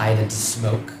easier to hide into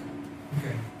smoke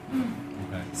Okay.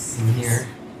 Okay. in here.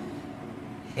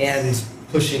 And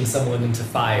pushing someone into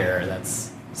fire,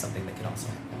 that's something that could also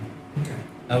happen. Okay.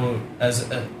 I will, as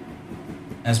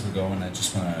we're going, I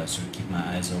just want to sort of keep my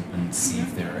eyes open to see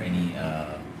if there are any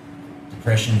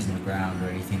depressions in the ground or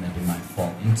anything that we might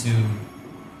fall into,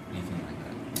 anything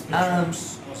like that. Um, I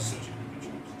was searching for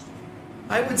traps.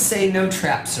 I would say no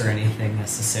traps or anything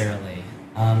necessarily.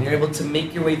 You're able to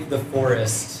make your way through the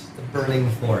forest, the burning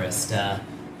forest.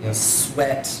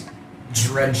 Sweat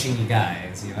drenching you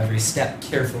guys. Every step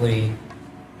carefully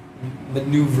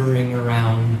maneuvering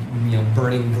around,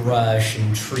 burning brush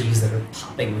and trees that are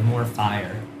popping with more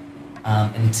fire.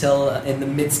 Until in the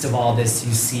midst of all this,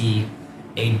 you see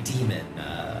a demon,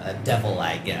 a devil,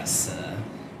 I guess.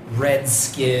 Red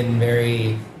skin,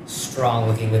 very strong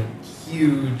looking, with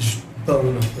huge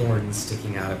bone horns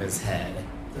sticking out of his head.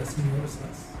 Does he notice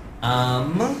us?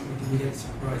 Or did we get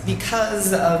surprised?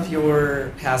 Because of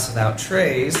your pass without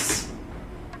trace,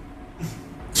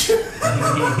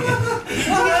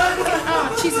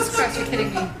 Oh, Jesus Christ, you're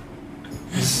kidding me.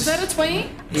 Was that a 20?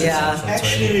 yeah,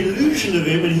 Actually, an illusion of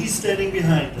him, and he's standing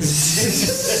behind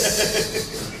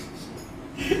us.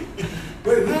 Wait,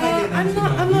 we might get I'm into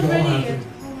not. that. I'm We not all ready have yet. to-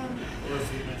 Hold on. Or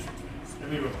if he natural 20s. Let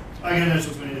me roll. I get a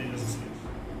natural 20 and he doesn't see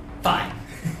it. fine.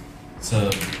 So,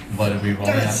 what are we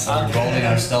rolling? Yes. Are we rolling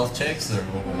our stealth checks or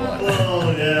what?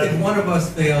 Oh, yeah. If one of us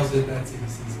fails it, that's if he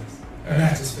sees us. And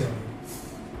that's just failure.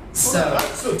 So,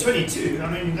 So 22,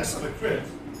 I mean, that's not a crit.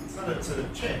 It's not a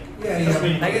check. Yeah, That's yeah.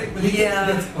 mean- I get- But he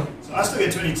yeah. gets plus- So I still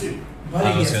get 22. Buddy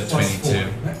I was gets at plus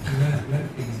 22. 4. That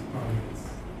thing's probably gets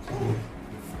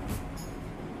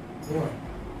 4.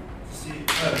 See,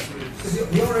 Because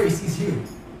he already sees you.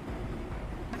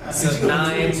 so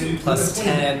 9 plus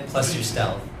 10 plus your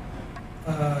stealth.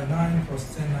 9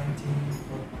 plus 10, 19.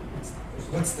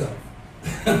 What's stuff?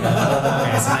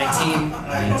 Okay, so 19.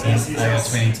 19. I got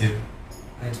 22.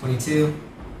 I had 22.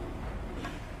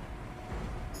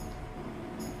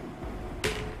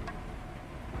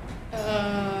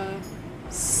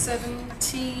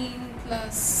 17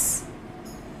 plus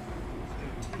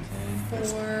 10.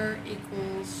 4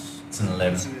 equals. It's an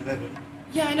It's 11. an 11.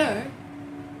 Yeah, I know.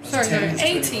 That's Sorry, 10 no, is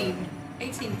 18. 21.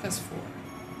 18 plus 4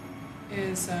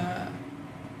 is. What am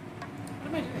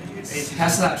I doing? It's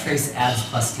Pass without trace adds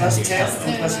plus 10 Plus to your 10. health.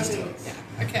 Oh, plus 11. your stealth.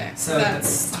 Yeah, okay. So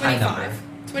That's high 25. number.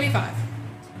 25.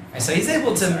 Right, so he's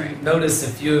able to Sorry. notice a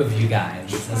few of you guys.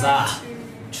 He says, ah, Two.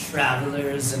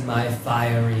 travelers in my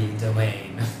fiery domain.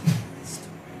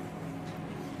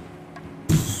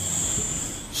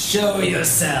 Show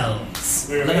yourselves.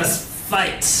 Where are Let we? us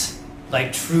fight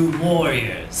like true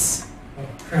warriors. Oh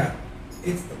crap!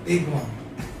 It's the big one.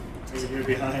 You're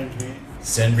behind me.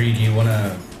 Zenbri, do you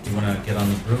wanna get on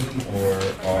the broom or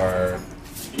are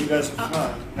You guys are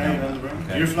flying. Now you're on the room.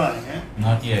 Okay. You're flying, yeah?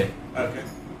 not yet? Okay.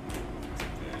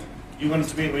 You wanted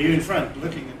to be, were you in front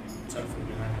looking at something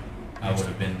behind you? I would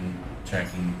have been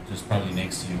tracking just probably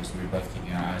next to you because we were both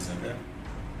keeping our eyes Okay.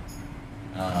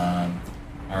 open.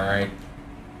 Alright.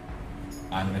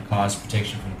 I'm gonna cause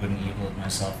protection from good and evil of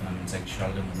myself and I'm gonna take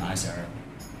Charlotte with an ice arrow.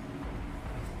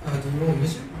 Do you roll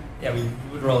mission? Yeah, we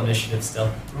would roll initiative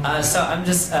still. So I'm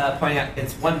just pointing out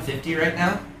it's 150 right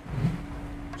now.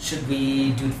 Should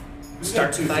we do We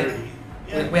start got to fight? 2:30.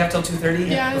 Yeah. We have till 2:30.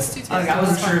 Yeah, let's do I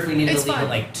wasn't 2:30. sure if we needed It's to leave fine. at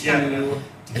like 2 Yeah. to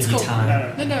It's give you cool. time.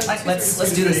 No, no. Like, let's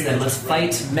 2:30. do this then. Let's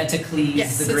fight Metacles,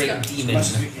 Yes, the let's great go. As demon. much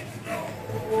as we can.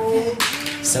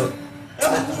 So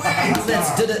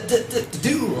let's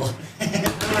duel. Now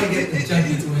I get the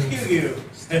junkie twins. You.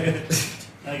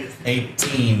 I get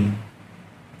 18.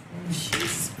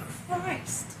 Jesus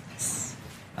Christ.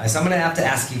 So I'm gonna have to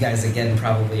ask you guys again,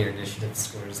 probably your initiative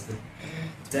scores. The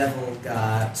devil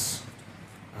got +3,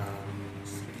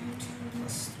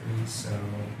 so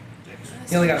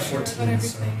he only got a 14.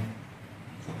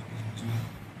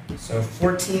 So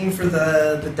 14 for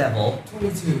the devil,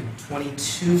 22.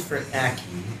 22 for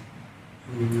Aki,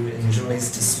 who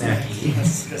enjoys to smacky. I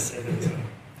was gonna say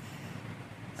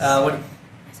that. What did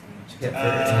you get for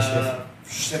initiative?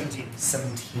 17.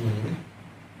 17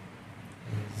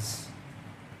 is.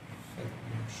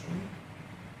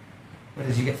 What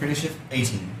did you get for initiative?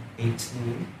 18.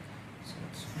 18. So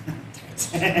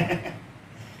it's 18.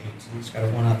 Just got to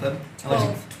one up him.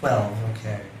 12. 12.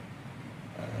 Okay.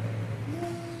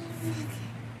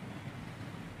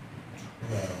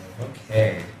 12.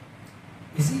 Okay.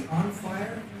 Is he on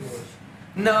fire?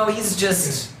 No, he's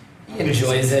just. He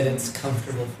enjoys it. It's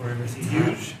comfortable for him. Is he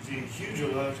huge? Is he a huge or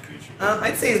large creature?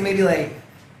 I'd say he's maybe like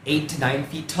 8 to 9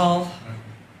 feet tall.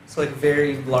 So like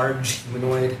very large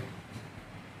humanoid.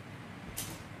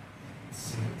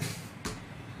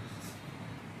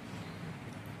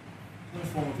 In the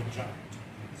form of a giant.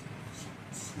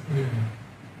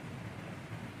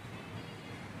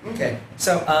 Okay,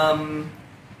 so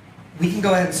we can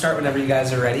go ahead and start whenever you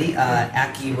guys are ready.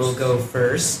 Aki will go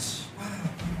first.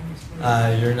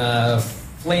 You're in a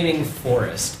flaming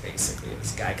forest, basically.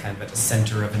 This guy kind of at the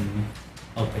center of an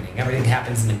opening. Everything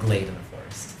happens in a glade in the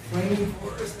forest. Flaming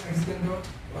forest. Now he's gonna go.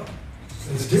 Well,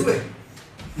 let's do it.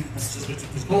 It's just-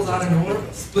 He pulls out an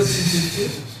orb, splits it into two,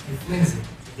 and flings it.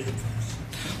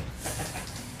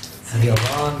 It'll be a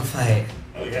long fight.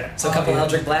 Oh yeah. So a couple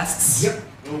Eldritch Blasts. Yep.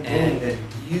 Boom, boom. And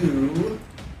you...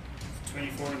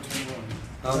 24 and 21.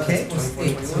 Okay, So that's 24,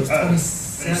 8, so it's 21.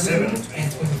 27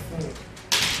 and 24. 24.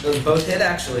 Those both hit,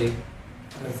 actually.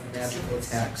 With magical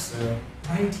attacks, so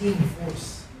 19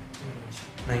 force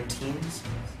damage. 19.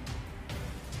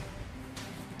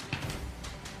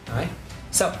 Alright.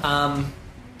 So,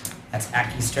 that's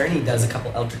Aki's turn. He does a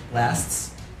couple Eldritch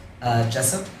Blasts.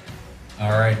 Jessup?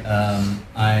 Alright,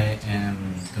 I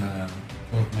am gonna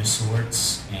pull up my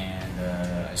swords and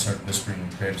I start whispering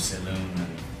a prayer to Selûne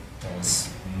and all this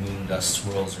moon dust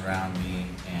swirls around me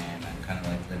and I'm kind of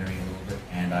like glittering a little bit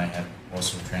and I have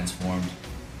also transformed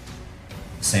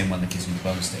the same one that gives me the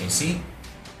bonus to AC.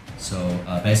 So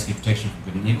basically protection from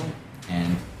good and evil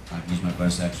and I've used my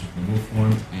bonus action for wolf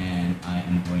form and I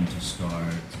am going to start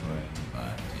going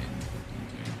 5, 10, 15,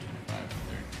 20, 25,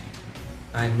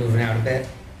 30. I'm moving out a bit.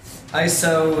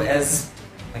 ISO, as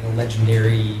like a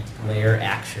legendary layer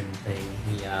action thing,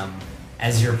 he,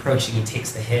 as you're approaching, he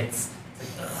takes the hits.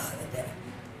 It's like, ugh, the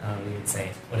devil. He would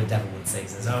say, what a devil would say. He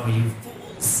says, oh, you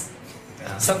fools.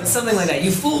 Something like that.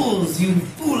 You fools, you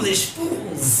foolish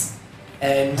fools.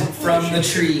 And from the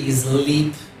trees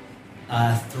leap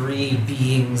 3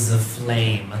 beings of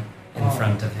flame in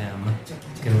front of him.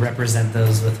 You can represent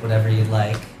those with whatever you'd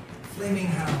like. Flaming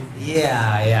hound.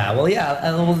 Yeah. Well,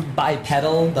 yeah, we'll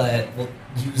bipedal, but we'll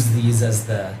use these as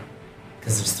the...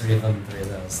 Because there's 3 of them, 3 of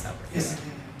those. That works.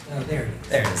 Yeah. There it is.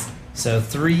 There it is. So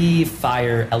 3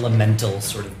 fire elemental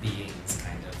sort of beings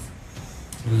kind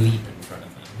of leap in front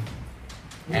of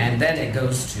him. And then it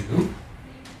goes to.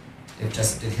 It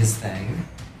just did his thing.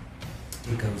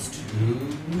 It goes to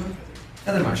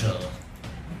Feather Marshal.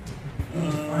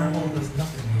 Fireball does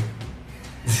nothing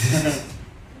here.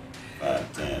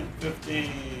 5, 10, 15,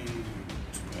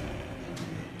 20.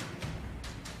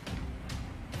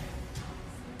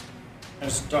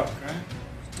 It's dark, right?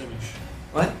 It's dimish.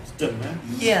 What? It's dim, right?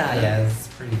 Yeah, it's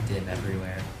pretty dim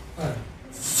everywhere.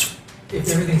 If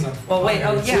everything's on fire. Well, wait,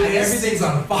 oh, yeah, I guess- everything's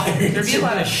on fire. There'd be a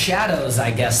lot of shadows,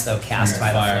 I guess, though, cast by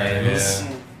the Fire, flames.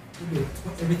 yeah.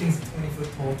 Everything's a 20-foot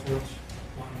tall torch.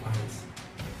 Bonfires.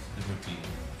 It would be.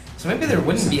 So maybe there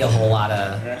wouldn't be a whole lot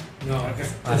of, Yeah. No,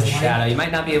 Okay. shadow. You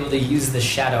might not be able to use the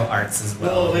shadow arts as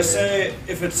well. Well, they say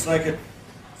if it's like a,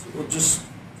 well, just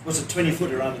what's a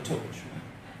 20-foot around the torch.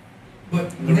 But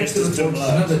The next rest to the is torch dim is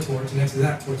light. another torch. Next to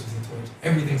that torch is a torch.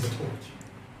 Everything's a torch.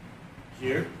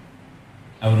 Here.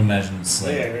 I would imagine it's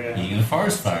like Yeah. being in a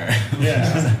forest fire.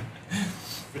 Yeah.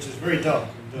 Which is very dark.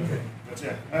 And dim. Okay. But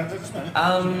yeah, that doesn't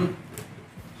matter.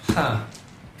 Huh.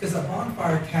 Because a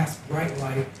bonfire casts bright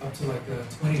light up to like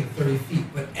 20 to 30 feet,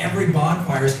 but every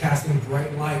bonfire is casting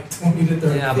bright light 20 to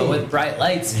 30 Yeah, feet. but with bright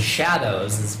lights and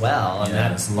shadows as well, and Yeah,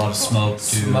 that's there's a lot of smoke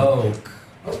too. smoke.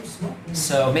 Oh, smoke.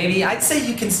 So maybe I'd say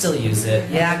you can still use it.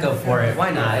 Yeah, go for it. Why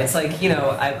not? It's like,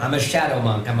 I'm a shadow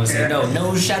monk. I'm gonna say,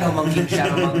 no shadow monkey,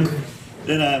 shadow monk.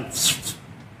 Then I'm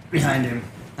behind him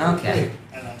Okay.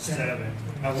 and I stab him.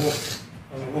 I walk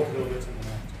a little bit in the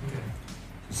night. Okay.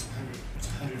 It's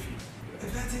 100 feet.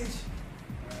 Advantage.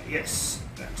 Yes,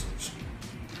 advantage.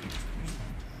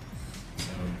 So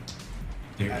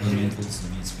they're elementals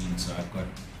and needs speed, so I've got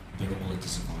they're all at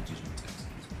disadvantage on attacks.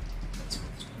 That's what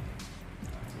it's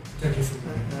called. Protect you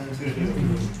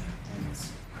from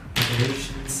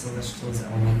Evolutions, celestials,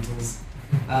 elementals.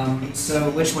 So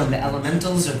which one? The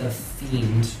elementals or the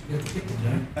fiend? You have to pick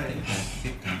one, right?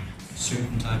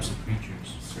 Certain types of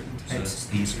creatures. Certain So it's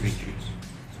these creatures.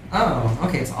 Oh,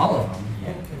 okay, it's all of them.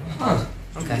 Yeah. Huh.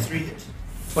 Okay. 3 hit.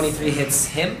 23 hits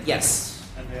him? Yes.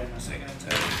 And then a second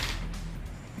attack.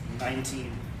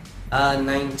 19.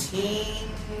 19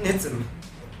 hits him.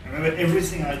 Remember,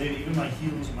 everything I do, even my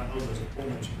heels and my elbows, are all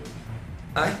magical.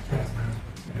 Alright.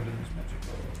 Everything's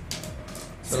magical.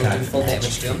 So it'll do full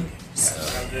damage to him.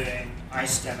 So I'm doing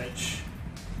ice damage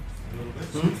a little bit,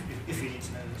 Mhm. if you need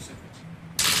to know the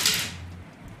secret.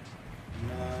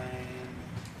 9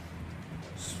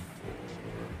 plus 4,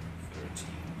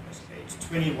 13 plus 8,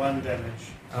 21 damage.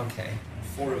 Okay. And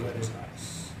 4 of that is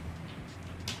ice.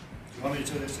 Do you want me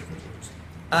to tell the secret or just?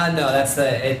 No, that's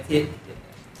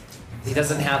he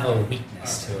doesn't have a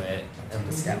weakness to it in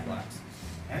the stat blocks.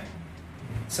 Okay.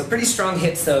 So pretty strong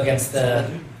hits though against the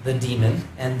demon,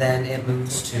 and then it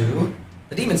moves to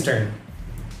the demon's turn.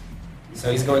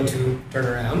 So he's going to turn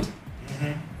around.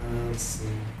 Mm-hmm. Let's see.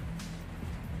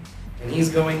 And he's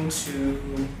going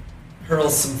to hurl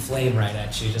some flame right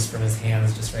at you, just from his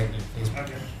hands, just right in your face.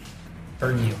 Okay.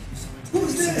 Burn you.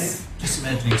 Who's this? Just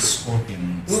imagining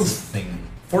scorpion Oof. thing.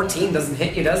 14 doesn't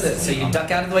hit you, does it? So you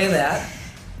duck out of the way of that.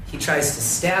 He tries to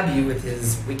stab you with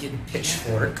his wicked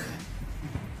pitchfork.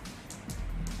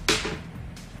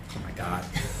 Oh my god.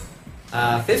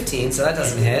 15, so that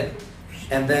doesn't hit.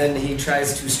 And then he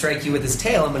tries to strike you with his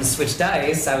tail. I'm going to switch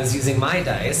dice. I was using my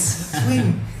dice.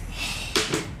 Swing.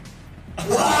 Okay,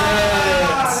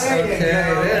 there you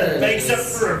there go. it is. Makes up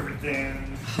for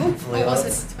everything. Hopefully, What was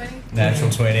let's- it, 20? Natural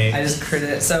 20. I just critted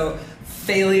it. So,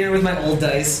 failure with my old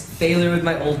dice, failure with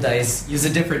my old dice, use a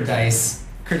different dice,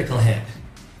 critical hit.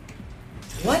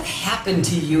 What happened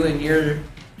to you in your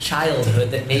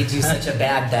childhood that made you such a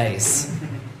bad dice?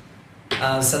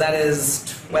 So that is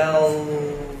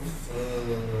 12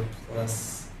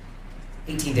 plus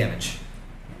 18 damage.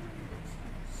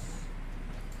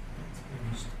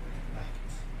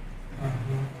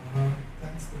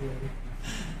 That's the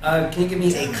way. Can you give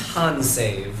me a con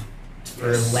save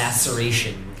for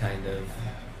laceration, kind of?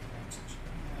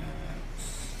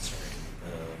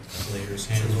 Player's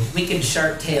handle. Wicked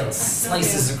sharp tail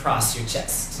slices across your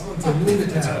chest. Oh, it's a wound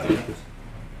attack.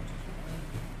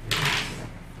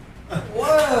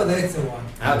 Whoa, that's a one.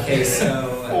 Okay,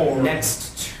 so Four.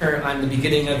 next turn, on the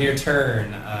beginning of your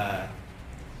turn,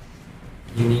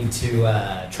 you need to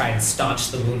try and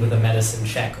staunch the wound with a medicine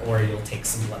check, or you'll take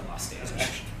some blood loss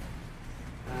damage.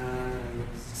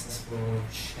 Successful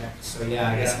check. So yeah,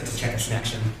 I guess it's a check as an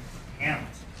action. Yeah.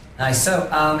 Nice. So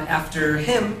after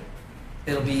him,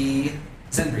 it'll be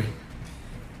Zendri.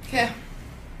 Okay.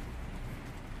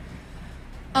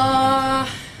 I'm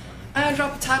gonna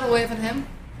drop a tidal wave on him.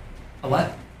 A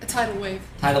what? A tidal wave.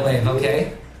 Tidal wave.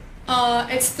 Okay.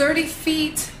 It's 30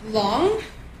 feet long.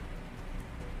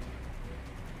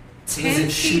 So does 10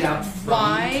 it shoot feet out from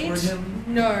wide. toward him?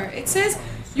 No, it says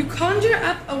you conjure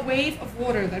up a wave of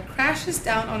water that crashes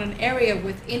down on an area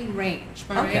within range.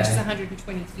 My range is Okay.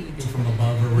 120 feet. From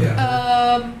above or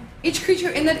whatever. Each creature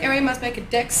in that area must make a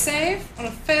dex save. On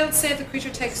a failed save, the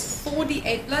creature takes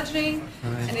 4d8 bludgeoning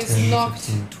and is knocked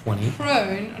 15, 20.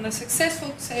 prone. On a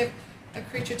successful save, a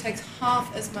creature takes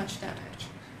half as much damage.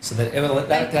 So that,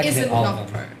 that And can hit isn't all knocked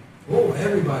of them. prone. Oh,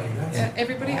 everybody. That's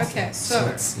Everybody? awesome. Okay, So so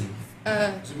let's see.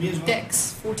 Is it me as well?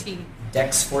 dex 14.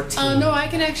 Dex 14. No, I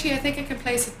can actually, I think I can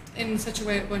place it in such a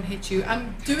way it won't hit you.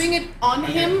 I'm doing it on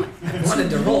him I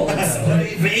wanted to roll it. though.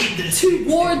 Evade this.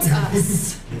 towards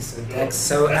us. Dex.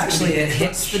 So actually, it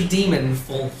hits the demon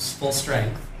full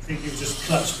strength. I think you've just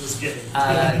clutched this game.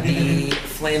 The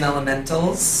flame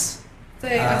elementals,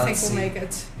 They, I think, let's will see. make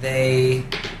it. they.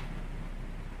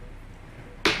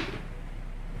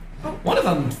 One of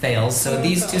them fails, so Oh,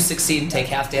 these okay. two succeed and take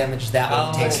half damage. That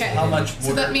one takes. Okay. How much So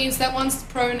water? that means that one's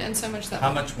prone and so much that How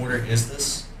one. much water is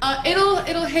this?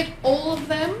 It'll hit all of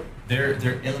them. They're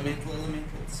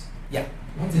elementals. Yeah.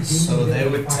 One's a demon, So the they other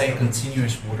would fire. take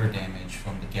continuous water damage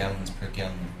from the gallons per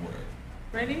gallon of water.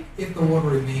 Ready? If the water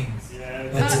remains. Yeah,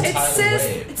 That's it tidal says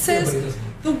wave. it Yeah, but says it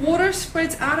doesn't. the water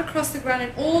spreads out across the ground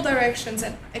in all directions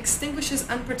and extinguishes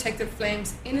unprotected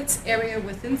flames in its area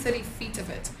within 30 feet of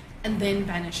it, and then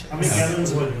vanishes. how many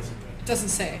gallons of it? It doesn't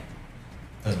say.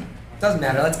 Doesn't matter. Doesn't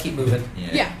matter. Let's keep moving.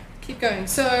 Yeah, keep going.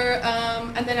 So,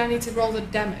 and then I need to roll the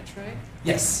damage, right?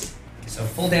 Yes. So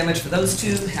full damage for those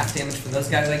two, half damage for those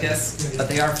guys, I guess. But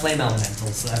they are flame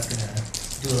elementals, so that's gonna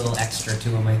do a little extra to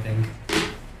them, I think.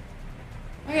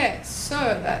 Okay, so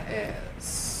that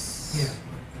is. Yeah.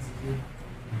 That's a good.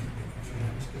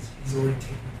 Because he's already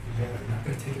taken it from water. You're not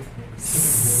going to take it from water.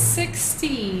 He's taking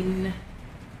 16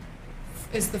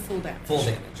 is the full damage. Full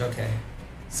damage. Okay.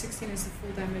 16 is the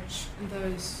full damage, and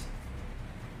those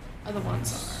other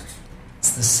ones are.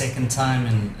 It's the second time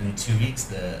in 2 weeks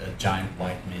that a giant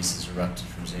white mist has erupted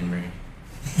from Zenri.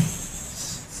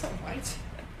 So white.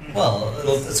 Well,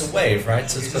 it's a wave, right?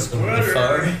 So it's got the Water.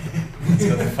 fire. It's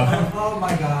got the water. fire. Oh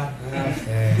my god.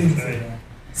 Okay. Didn't say that.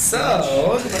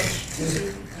 So,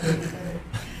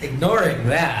 ignoring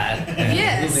that, and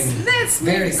Yes, moving let's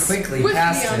very move quickly swiftly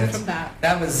past on it. from that.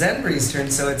 That was Zenbri's turn,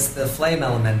 so it's the flame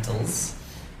elementals.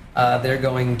 They're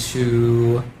going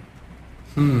to,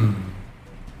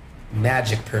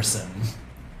 magic person.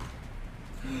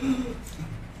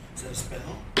 Is that a spell?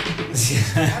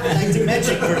 I would like to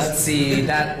magic person. Let's see.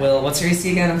 That will. What's your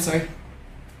AC again? I'm sorry.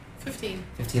 15.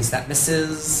 15. So that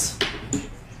misses,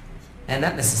 and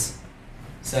that misses.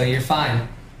 So you're fine.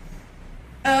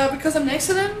 Because I'm next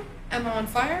to them, am I on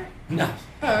fire? No.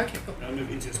 Oh, okay, cool. I'll move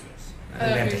into space. We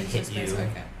have to moving hit to you. space,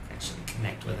 okay. Actually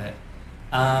connect with it.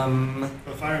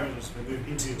 For fire elementals, we move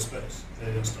into your space.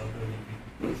 They don't start burning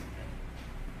you.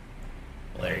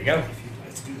 Well, there you go. If you'd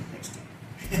like to do that next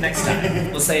time. Next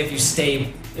time, we'll say if you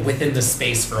stay within the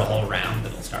space for a whole round,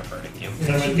 it'll start burning you.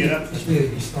 Can I get up? Just really,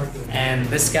 you start the. And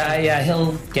this guy, yeah,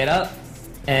 he'll get up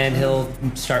and he'll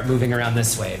start moving around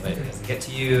this way. But it doesn't get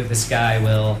to you. This guy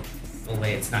will. Well,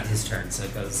 wait, it's not his turn, so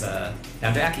it goes down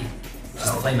to Aki.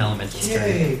 Just the flame elemental's turn.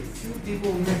 Okay, two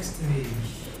people next to me.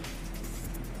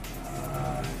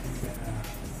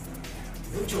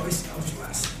 No choice, I'll just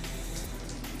last.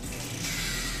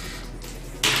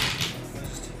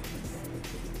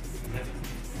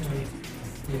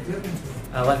 Yeah, 11,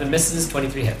 12. 11 misses,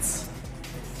 23 hits.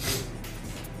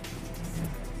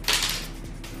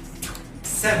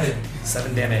 7.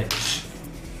 7 damage.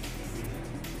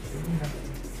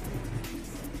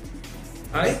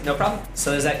 Alright, no problem.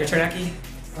 So is that your turn, Aki?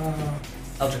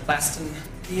 Eldritch Blaston.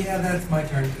 Yeah, that's my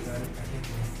turn because I can't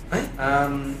do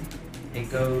Alright, it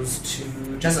goes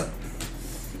to Jessup.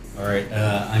 Alright,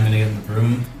 I'm gonna get in the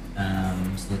broom.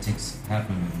 So that takes half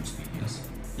my movement speed, yes?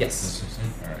 Yes. That's what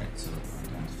you said? Alright, so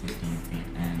I'm down to 15 feet,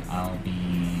 and I'll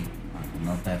be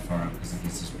not that far up because I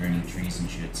guess there's burning trees and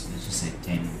shit, so let's just say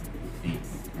 10 feet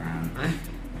off the ground Alright.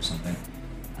 or something.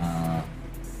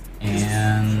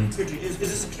 And Quickly, is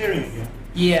this a clearing again?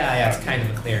 Yeah, it's kind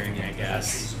of a clearing, I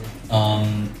guess.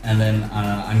 and then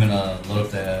I'm gonna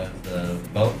load up the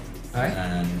bow Alright.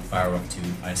 and fire up 2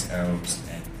 ice arrows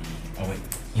at the. Oh wait,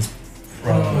 he's Oh,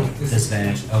 pro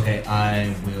disadvantage. disadvantage. Okay,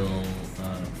 I will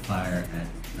fire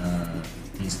at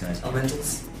these guys.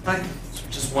 Elementals. Fine.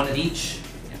 Just one at each.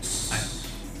 Yes.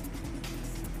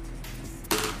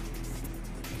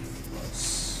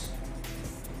 Plus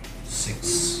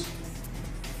 6,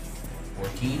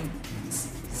 14.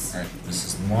 Alright, this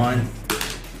is 1.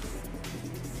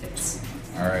 Hits.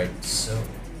 Alright, so.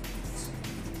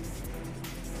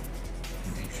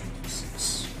 Condition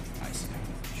 6 ice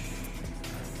damage.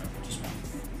 Alright, just 1.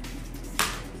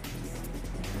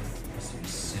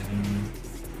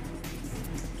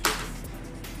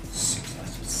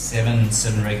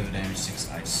 7 regular damage,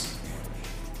 6 ice.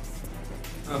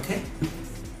 Okay.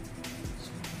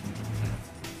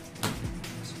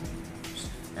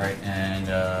 Alright, and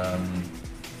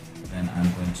then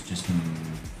I'm going to just move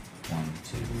 1,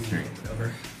 2, 3.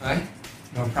 Over. Alright.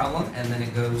 No problem. And then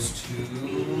it goes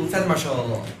to Feather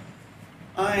Marshal.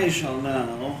 I shall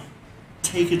now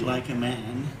take it like a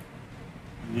man.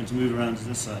 I'm going to move around to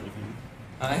this side of him.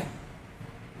 Alright.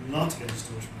 I'm not going to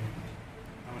staunch my wound.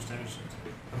 How much damage is it?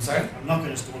 I'm sorry? I'm not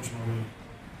going to staunch my wound.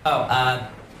 Oh,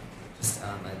 just a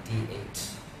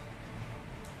D8.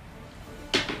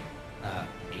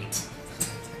 8.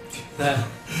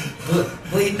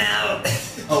 Bleeding out.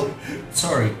 Oh,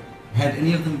 sorry. Had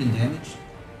any of them been damaged?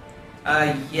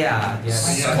 Yeah. Yeah,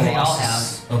 They all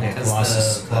Colossus. have. Okay, because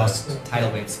Colossus. Colossus. the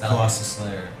tidal wave spell. Colossus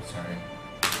Slayer, sorry.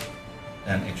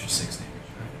 An extra 6 damage.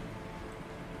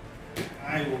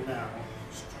 I will now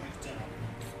strike down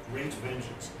with great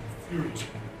vengeance and furious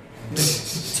anger and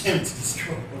attempt to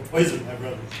destroy or poison my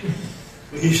brother.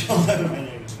 But he shall have my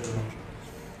name is Feather Marshal.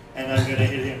 And I'm going to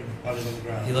hit him while he's on the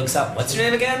ground. He looks up. What's your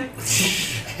name again?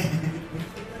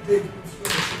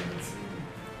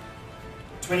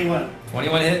 21.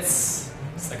 21 hits.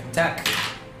 Second attack.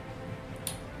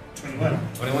 21.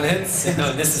 21 hits.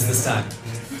 No, this is this time.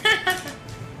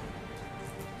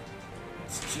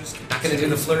 It's just Not gonna do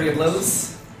the flurry of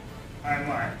blows. I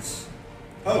might.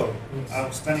 Oh,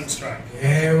 stunning strike.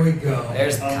 There we go.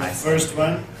 There's On the Kai. first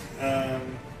one,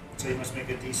 so you must make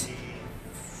a DC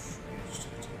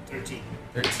 13.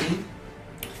 13.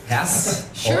 Pass.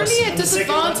 Surely On at the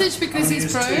second one, disadvantage because I'm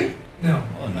he's gonna use prone? 2. No.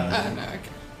 Oh no. No, okay.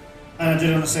 And I did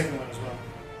it on the second one as well.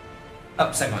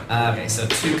 Oh, second one. Okay, so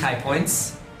 2 Kai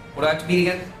points. What do I have to beat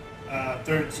again?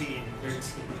 13. 13.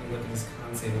 Look at his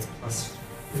con save. It's plus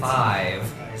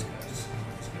 5. Nice, guys.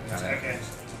 Got it. Okay.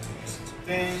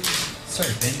 Bang.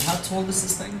 Sorry, Ben, how tall is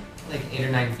this thing? Like 8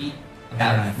 or 9 feet. 8 or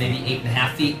About 9 maybe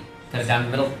 8.5 feet. Kind of down the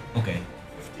middle. Okay.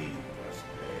 15 plus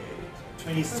 8.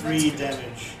 23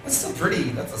 damage. That's still pretty.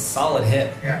 That's a solid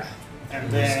hit. Yeah. And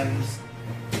then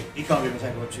he can't get an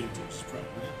attack of opportunity. Which is probably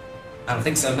I don't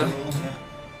think so, no. 5,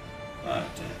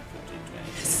 10, 15,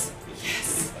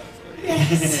 20,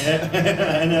 25, 30.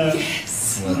 I know.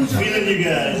 Well, Feeling you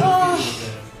guys.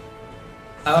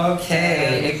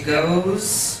 Okay, it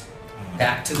goes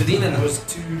back to the demon. That was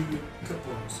 2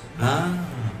 couples. Ah.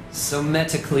 So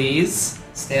Metacles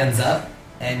stands up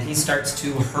and he starts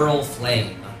to hurl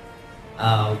flame.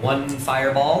 1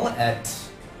 fireball at,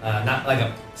 not like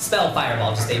a spell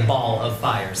fireball, just a ball of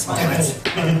fire. Small.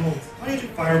 Why do you do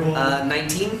fireball?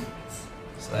 19.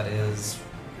 So that is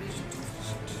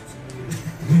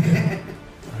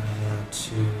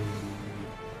 2.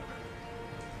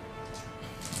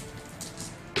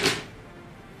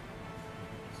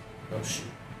 Oh shoot.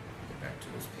 Get back to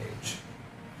this page.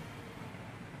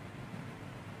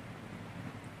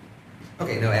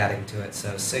 Okay, no adding to it.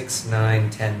 So 6, 9,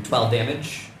 10, 12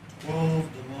 damage. 12 damage.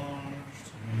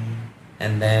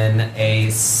 And then a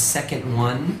second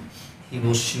one he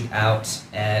will shoot out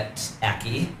at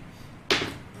Aki.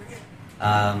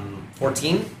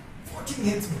 14. 14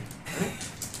 hits me.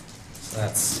 So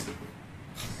that's, oh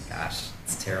my gosh,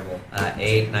 it's terrible.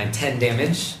 8, 9, 10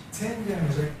 damage. 10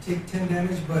 damage. I take 10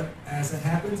 damage, but as it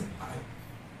happens, I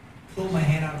pull my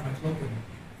hand out of my cloak and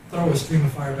throw a stream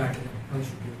of fire back at him. Punch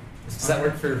him. Does that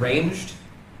work for ranged?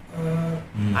 Mm.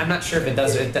 I'm not sure if it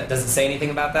does. Does it say anything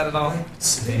about that at all?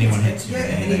 If anyone hits you, Yeah,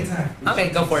 then- any attack. Okay,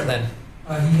 go for it then.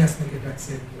 He has to make a dex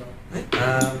save.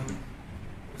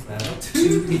 What's that?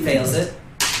 2. He fails it.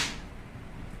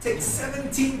 Takes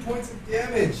 17 points of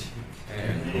damage.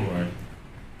 Okay. Lord.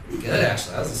 Pretty good,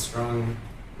 actually. That was a strong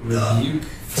rebuke.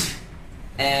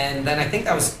 And then I think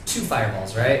that was 2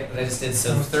 fireballs, right? That I just did. So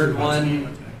That was third 2.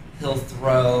 one he'll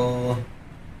throw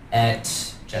at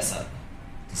Jessup.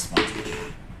 Disadvantage.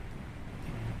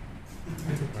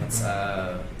 That's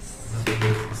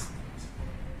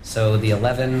so the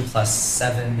 11 plus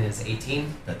 7 is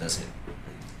 18. That does hit.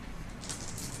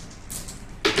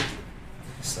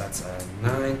 So that's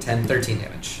 9, 10, 13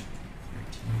 damage.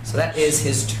 So that is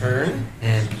his turn,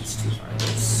 and it's 2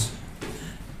 fireballs.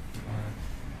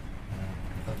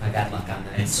 Put my bad luck on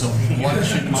that. And so, what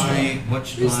should my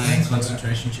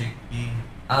concentration check be?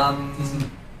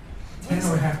 10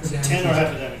 or half the damage. 10 or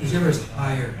half the damage. Whichever is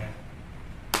higher.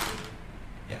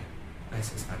 Yeah,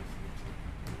 nice is fine.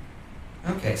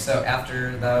 Okay, so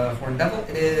after the Horned Devil,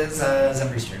 it is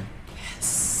Zembri's turn.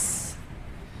 Yes.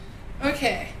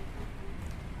 Okay.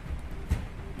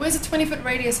 Where's a 20-foot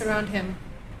radius around him?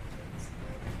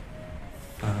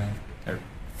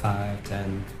 5,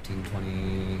 10, 15,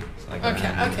 20. So like Okay,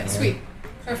 around okay, there. sweet.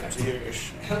 Perfect.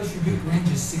 Here-ish. Hellish Rebuke range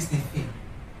is 60 feet.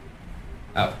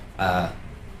 Oh,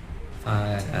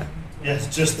 5.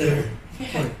 Yes, just there.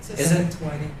 Yeah. Is it?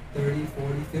 20, 30,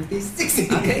 40, 50,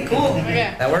 60. Okay, cool.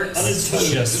 Okay. That works.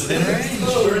 Unintentional. Just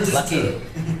Birds Lucky.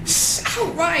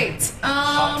 All right.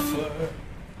 Hot fur.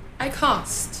 I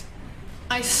cast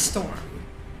Ice Storm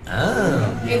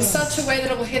Oh. in such a way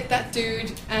that it will hit that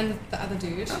dude and the other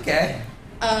dude. Okay.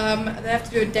 They have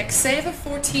to do a dex save of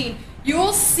 14. You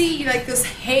all see like this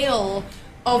hail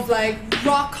of like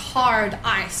rock hard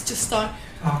ice just start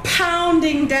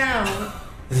pounding down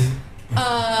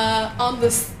on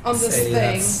this Say thing.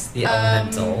 that's the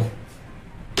elemental.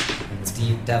 And the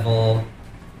deep devil.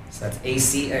 So that's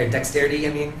AC or dexterity,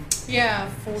 I mean. Yeah,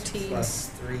 14. Plus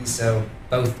 3, so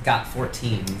both got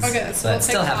 14s. Okay, so we'll that's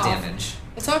still take half half. damage.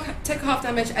 We'll take half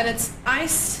damage, and it's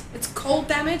ice. It's cold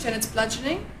damage, and it's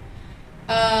bludgeoning.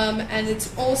 And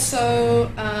it's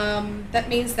also that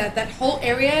means that whole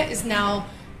area is now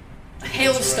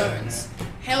hailstones.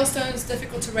 Hailstones,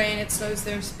 difficult terrain. It slows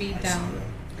their speed down.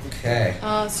 Okay.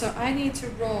 So I need to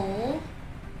roll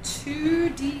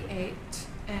 2d8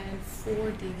 and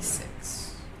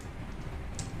 4d6.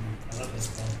 I love this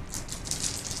spell.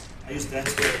 I use that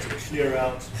spell to clear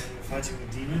out when we're fighting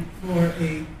the demon. For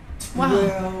a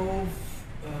 12,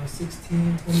 Wow.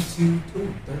 16, 22,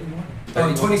 31.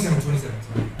 31. 27, sorry.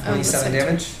 27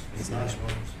 damage. It's nice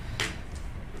rolls.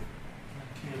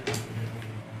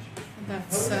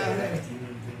 That's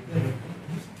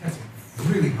That's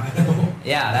really high level.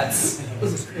 Yeah, that's.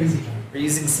 This is crazy. We're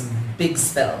using some big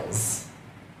spells.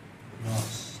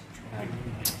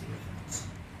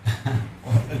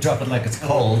 Drop it like it's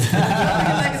cold.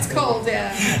 like it's cold,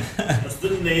 yeah. That's the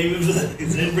name of the.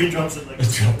 Everybody drops it like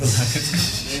Drop it like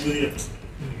it's name of the episode.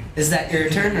 Is that your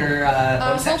turn or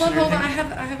bonus Hold action on, or hold on. I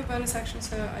anything? have a bonus action,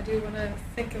 so I do want to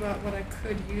think about what I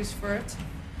could use for it.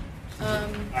 I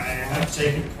have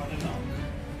taken quite a long.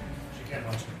 She can't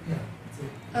watch it.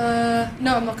 Yeah.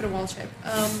 No, I'm not going to wall shape.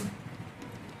 I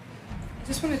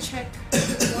just want to check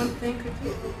one thing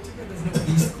quickly. There's no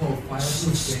beast called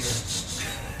Fireproof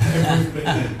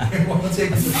Bear. Everyone take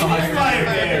Fire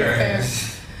bear. Fair.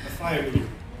 A fire bear.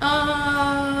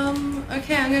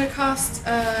 Okay, I'm going to cast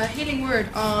Healing Word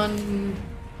on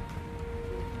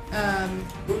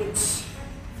Bullets.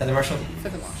 Feather Marshal? for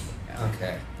the marshal. Yeah.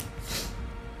 Okay.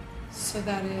 So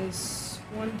that is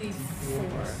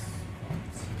 1d4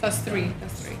 plus 3.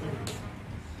 Plus 3.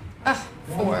 Ah,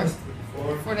 4.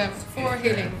 4 damage. 4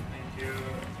 healing. Thank you.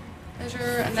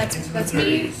 Measure, and that's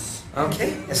me.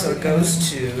 Okay, so it goes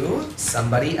to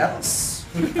somebody else.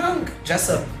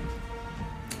 Jessup.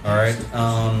 All right. Come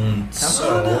on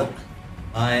So up.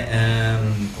 I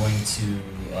am going to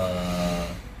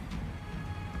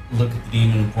look at the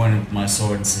demon, point at my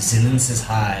sword, and say, "Silence is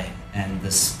high," and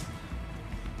this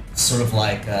sort of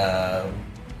like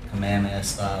Kamehameha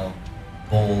style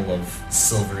bowl of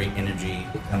silvery energy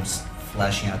comes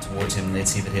flashing out towards him.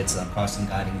 Let's see if it hits. I'm casting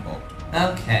guiding bolt.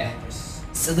 Okay.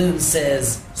 Saloon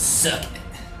says, suck it.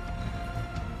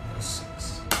 Plus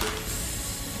 6.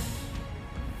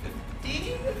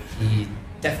 He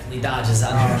definitely dodges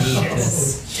underneath shit.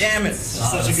 this. Damn it!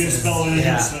 Such a good spell when it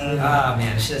Yeah. hits. Oh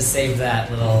man, I should have saved that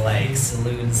little like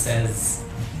Saloon says,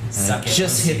 suck And it. it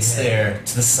just once you hits hit. there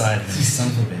to the side of him. Son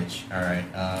of a bitch. Alright,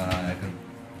 I got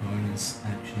bonus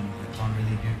action. I can't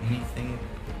really do anything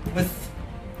with.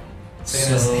 So you're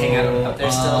gonna just hang out up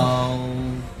there still?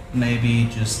 I'll maybe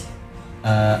just.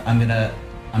 I'm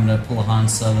gonna pull a Han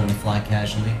Solo and fly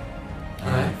casually.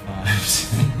 Alright. 5.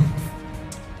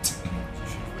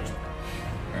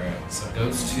 Alright, So it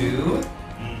goes to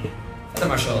Feather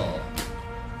Marshal.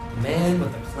 The man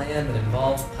with a plan that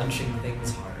involves punching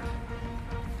things hard.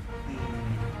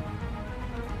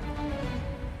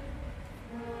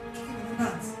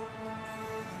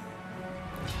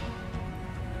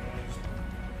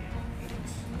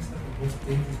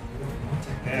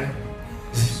 Yeah.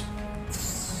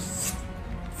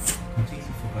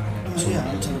 completely forgot I had absorbed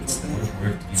elements that would have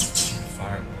worked against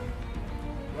fireball.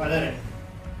 Right then.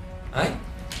 Alright?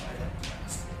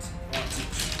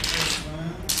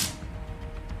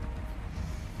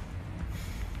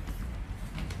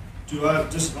 Do I have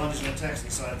disadvantage on attacks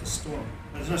inside the storm?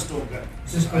 There's no storm gun.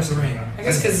 Just goes the rain. I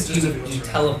guess because Just you if it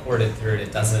goes around. teleported through it,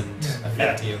 it doesn't Yeah.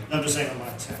 affect you. No, I'm just saying on my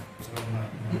attack. So on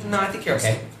my, No, I think you're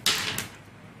okay.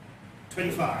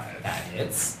 25. That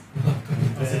hits.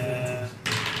 Then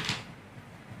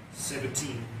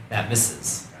 17. That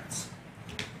misses. That's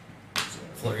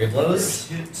Flurry of blows.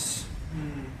 first hit.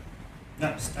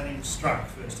 No, stunning strike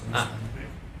first on this Ah. one. Okay.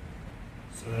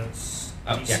 So that's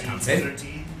Oh, yeah, DC can't save.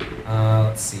 13.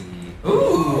 Let's see.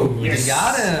 Ooh, Yes. you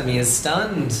got him. He is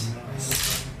stunned.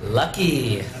 Nice.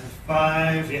 Lucky. And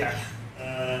 5, yeah.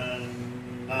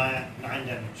 9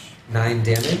 damage. 9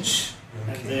 damage.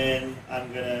 And then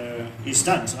I'm gonna. He's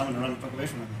stunned, so I'm gonna run the fuck away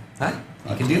from him. Huh?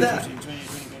 You can do that. 15, 20,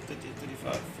 25, 30,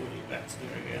 35, 40, back to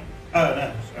there again. Oh,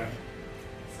 no,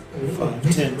 sorry.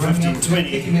 5, 10, Running 15, up, 20.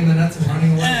 kicking in the nuts and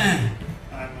running away.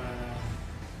 I'm,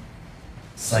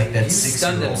 It's like that You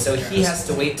stunned him, 6-year-old. so he has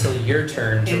to wait till your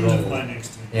turn to end of roll. my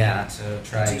next turn. Yeah, to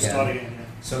try To start again. again, yeah.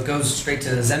 So it goes straight to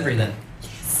Zenbri then.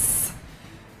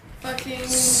 Fucking.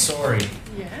 Sorry. Ben,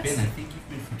 Yes. I think you've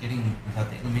been forgetting about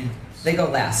the elementals. They go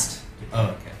last. Oh,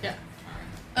 okay. Yeah.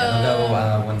 They'll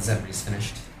go when Zenbri's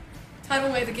finished.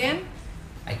 Tidal wave again.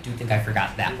 I do think I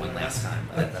forgot that one last time,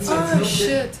 but that's Oh, okay. Oh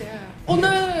shit! Yeah. Oh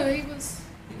no, he was.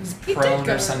 He was He did prone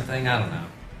go. or something. I don't know.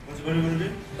 What are we gonna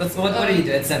do? What do you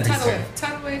do? It's Zenbri's Tidal turn. wave.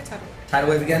 Tidal wave. Tidal wave. Tidal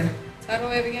wave again. Tidal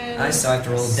wave again. Nice. So I have to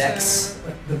roll Dex. So,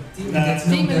 But the demon Nah. gets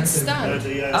no Demon dex stunned.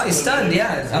 Oh, he's stunned.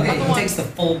 Yeah. Okay. Other He one- takes the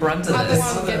full brunt of other this. one-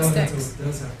 Other gets elemental dex.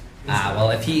 does have. Well,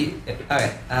 if he.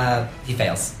 Okay. He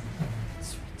fails.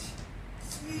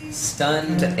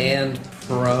 Stunned and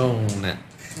prone.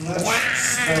 Clutch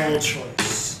spell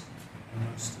choice.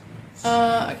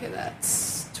 Okay,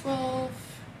 that's 12,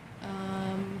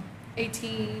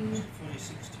 18, 40,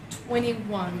 60, 21.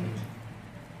 21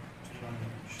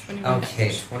 damage. 21 Okay.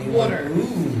 damage. 21. Water.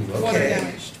 Ooh. Water Okay.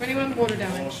 damage. 21 water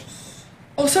damage. Force.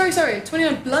 Oh, sorry.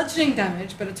 21 bludgeoning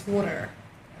damage, but it's water.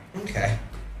 Okay.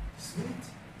 Sweet.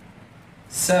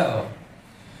 So.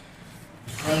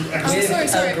 And Oh, actually- with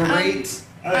sorry, a great.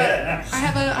 Oh, yeah, nice. I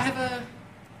have a,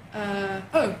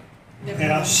 oh. Never Yeah,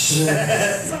 mind. shit.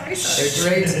 Sorry. A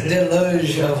great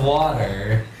deluge of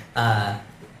water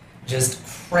just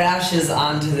crashes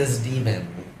onto this demon.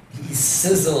 He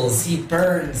sizzles, he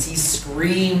burns, he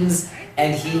screams,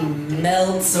 and he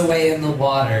melts away in the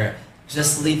water,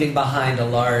 just leaving behind a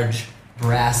large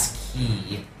brass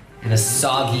key in a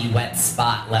soggy, wet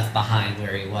spot left behind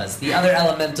where he was. The other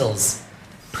elementals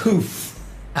poof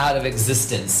out of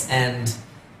existence, and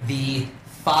the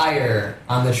fire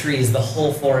on the trees, the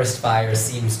whole forest fire,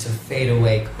 seems to fade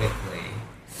away quickly.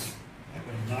 That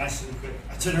went nice and quick.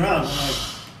 I turn around and I'm like,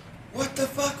 what the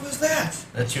fuck was that?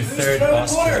 That's your Who's third throwing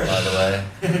boss water? kill, by the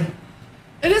way.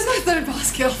 It is my third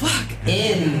boss kill, fuck.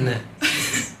 In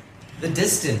the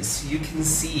distance, you can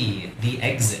see the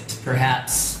exit,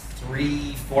 perhaps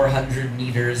 300-400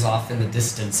 meters off in the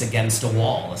distance against a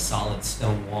wall, a solid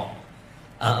stone wall.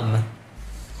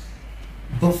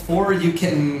 Before you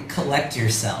can collect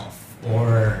yourself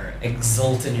or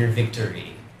exult in your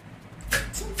victory,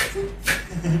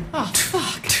 Oh,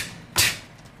 fuck.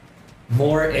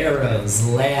 more arrows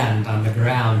land on the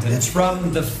ground, and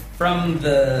from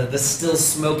the still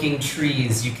smoking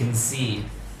trees, you can see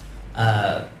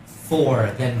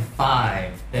 4, then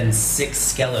 5, then 6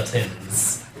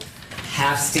 skeletons,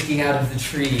 half sticking out of the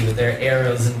tree with their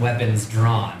arrows and weapons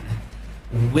drawn.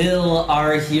 Will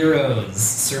our heroes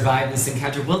survive this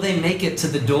encounter? Will they make it to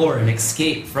the door and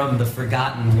escape from the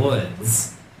Forgotten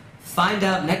Woods? Find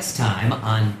out next time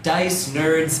on Dice,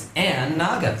 Nerds, and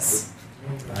Nagas.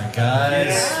 Alright, guys.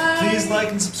 Yeah. Please like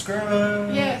and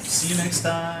subscribe. Yes. See you next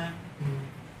time.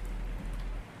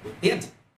 The end.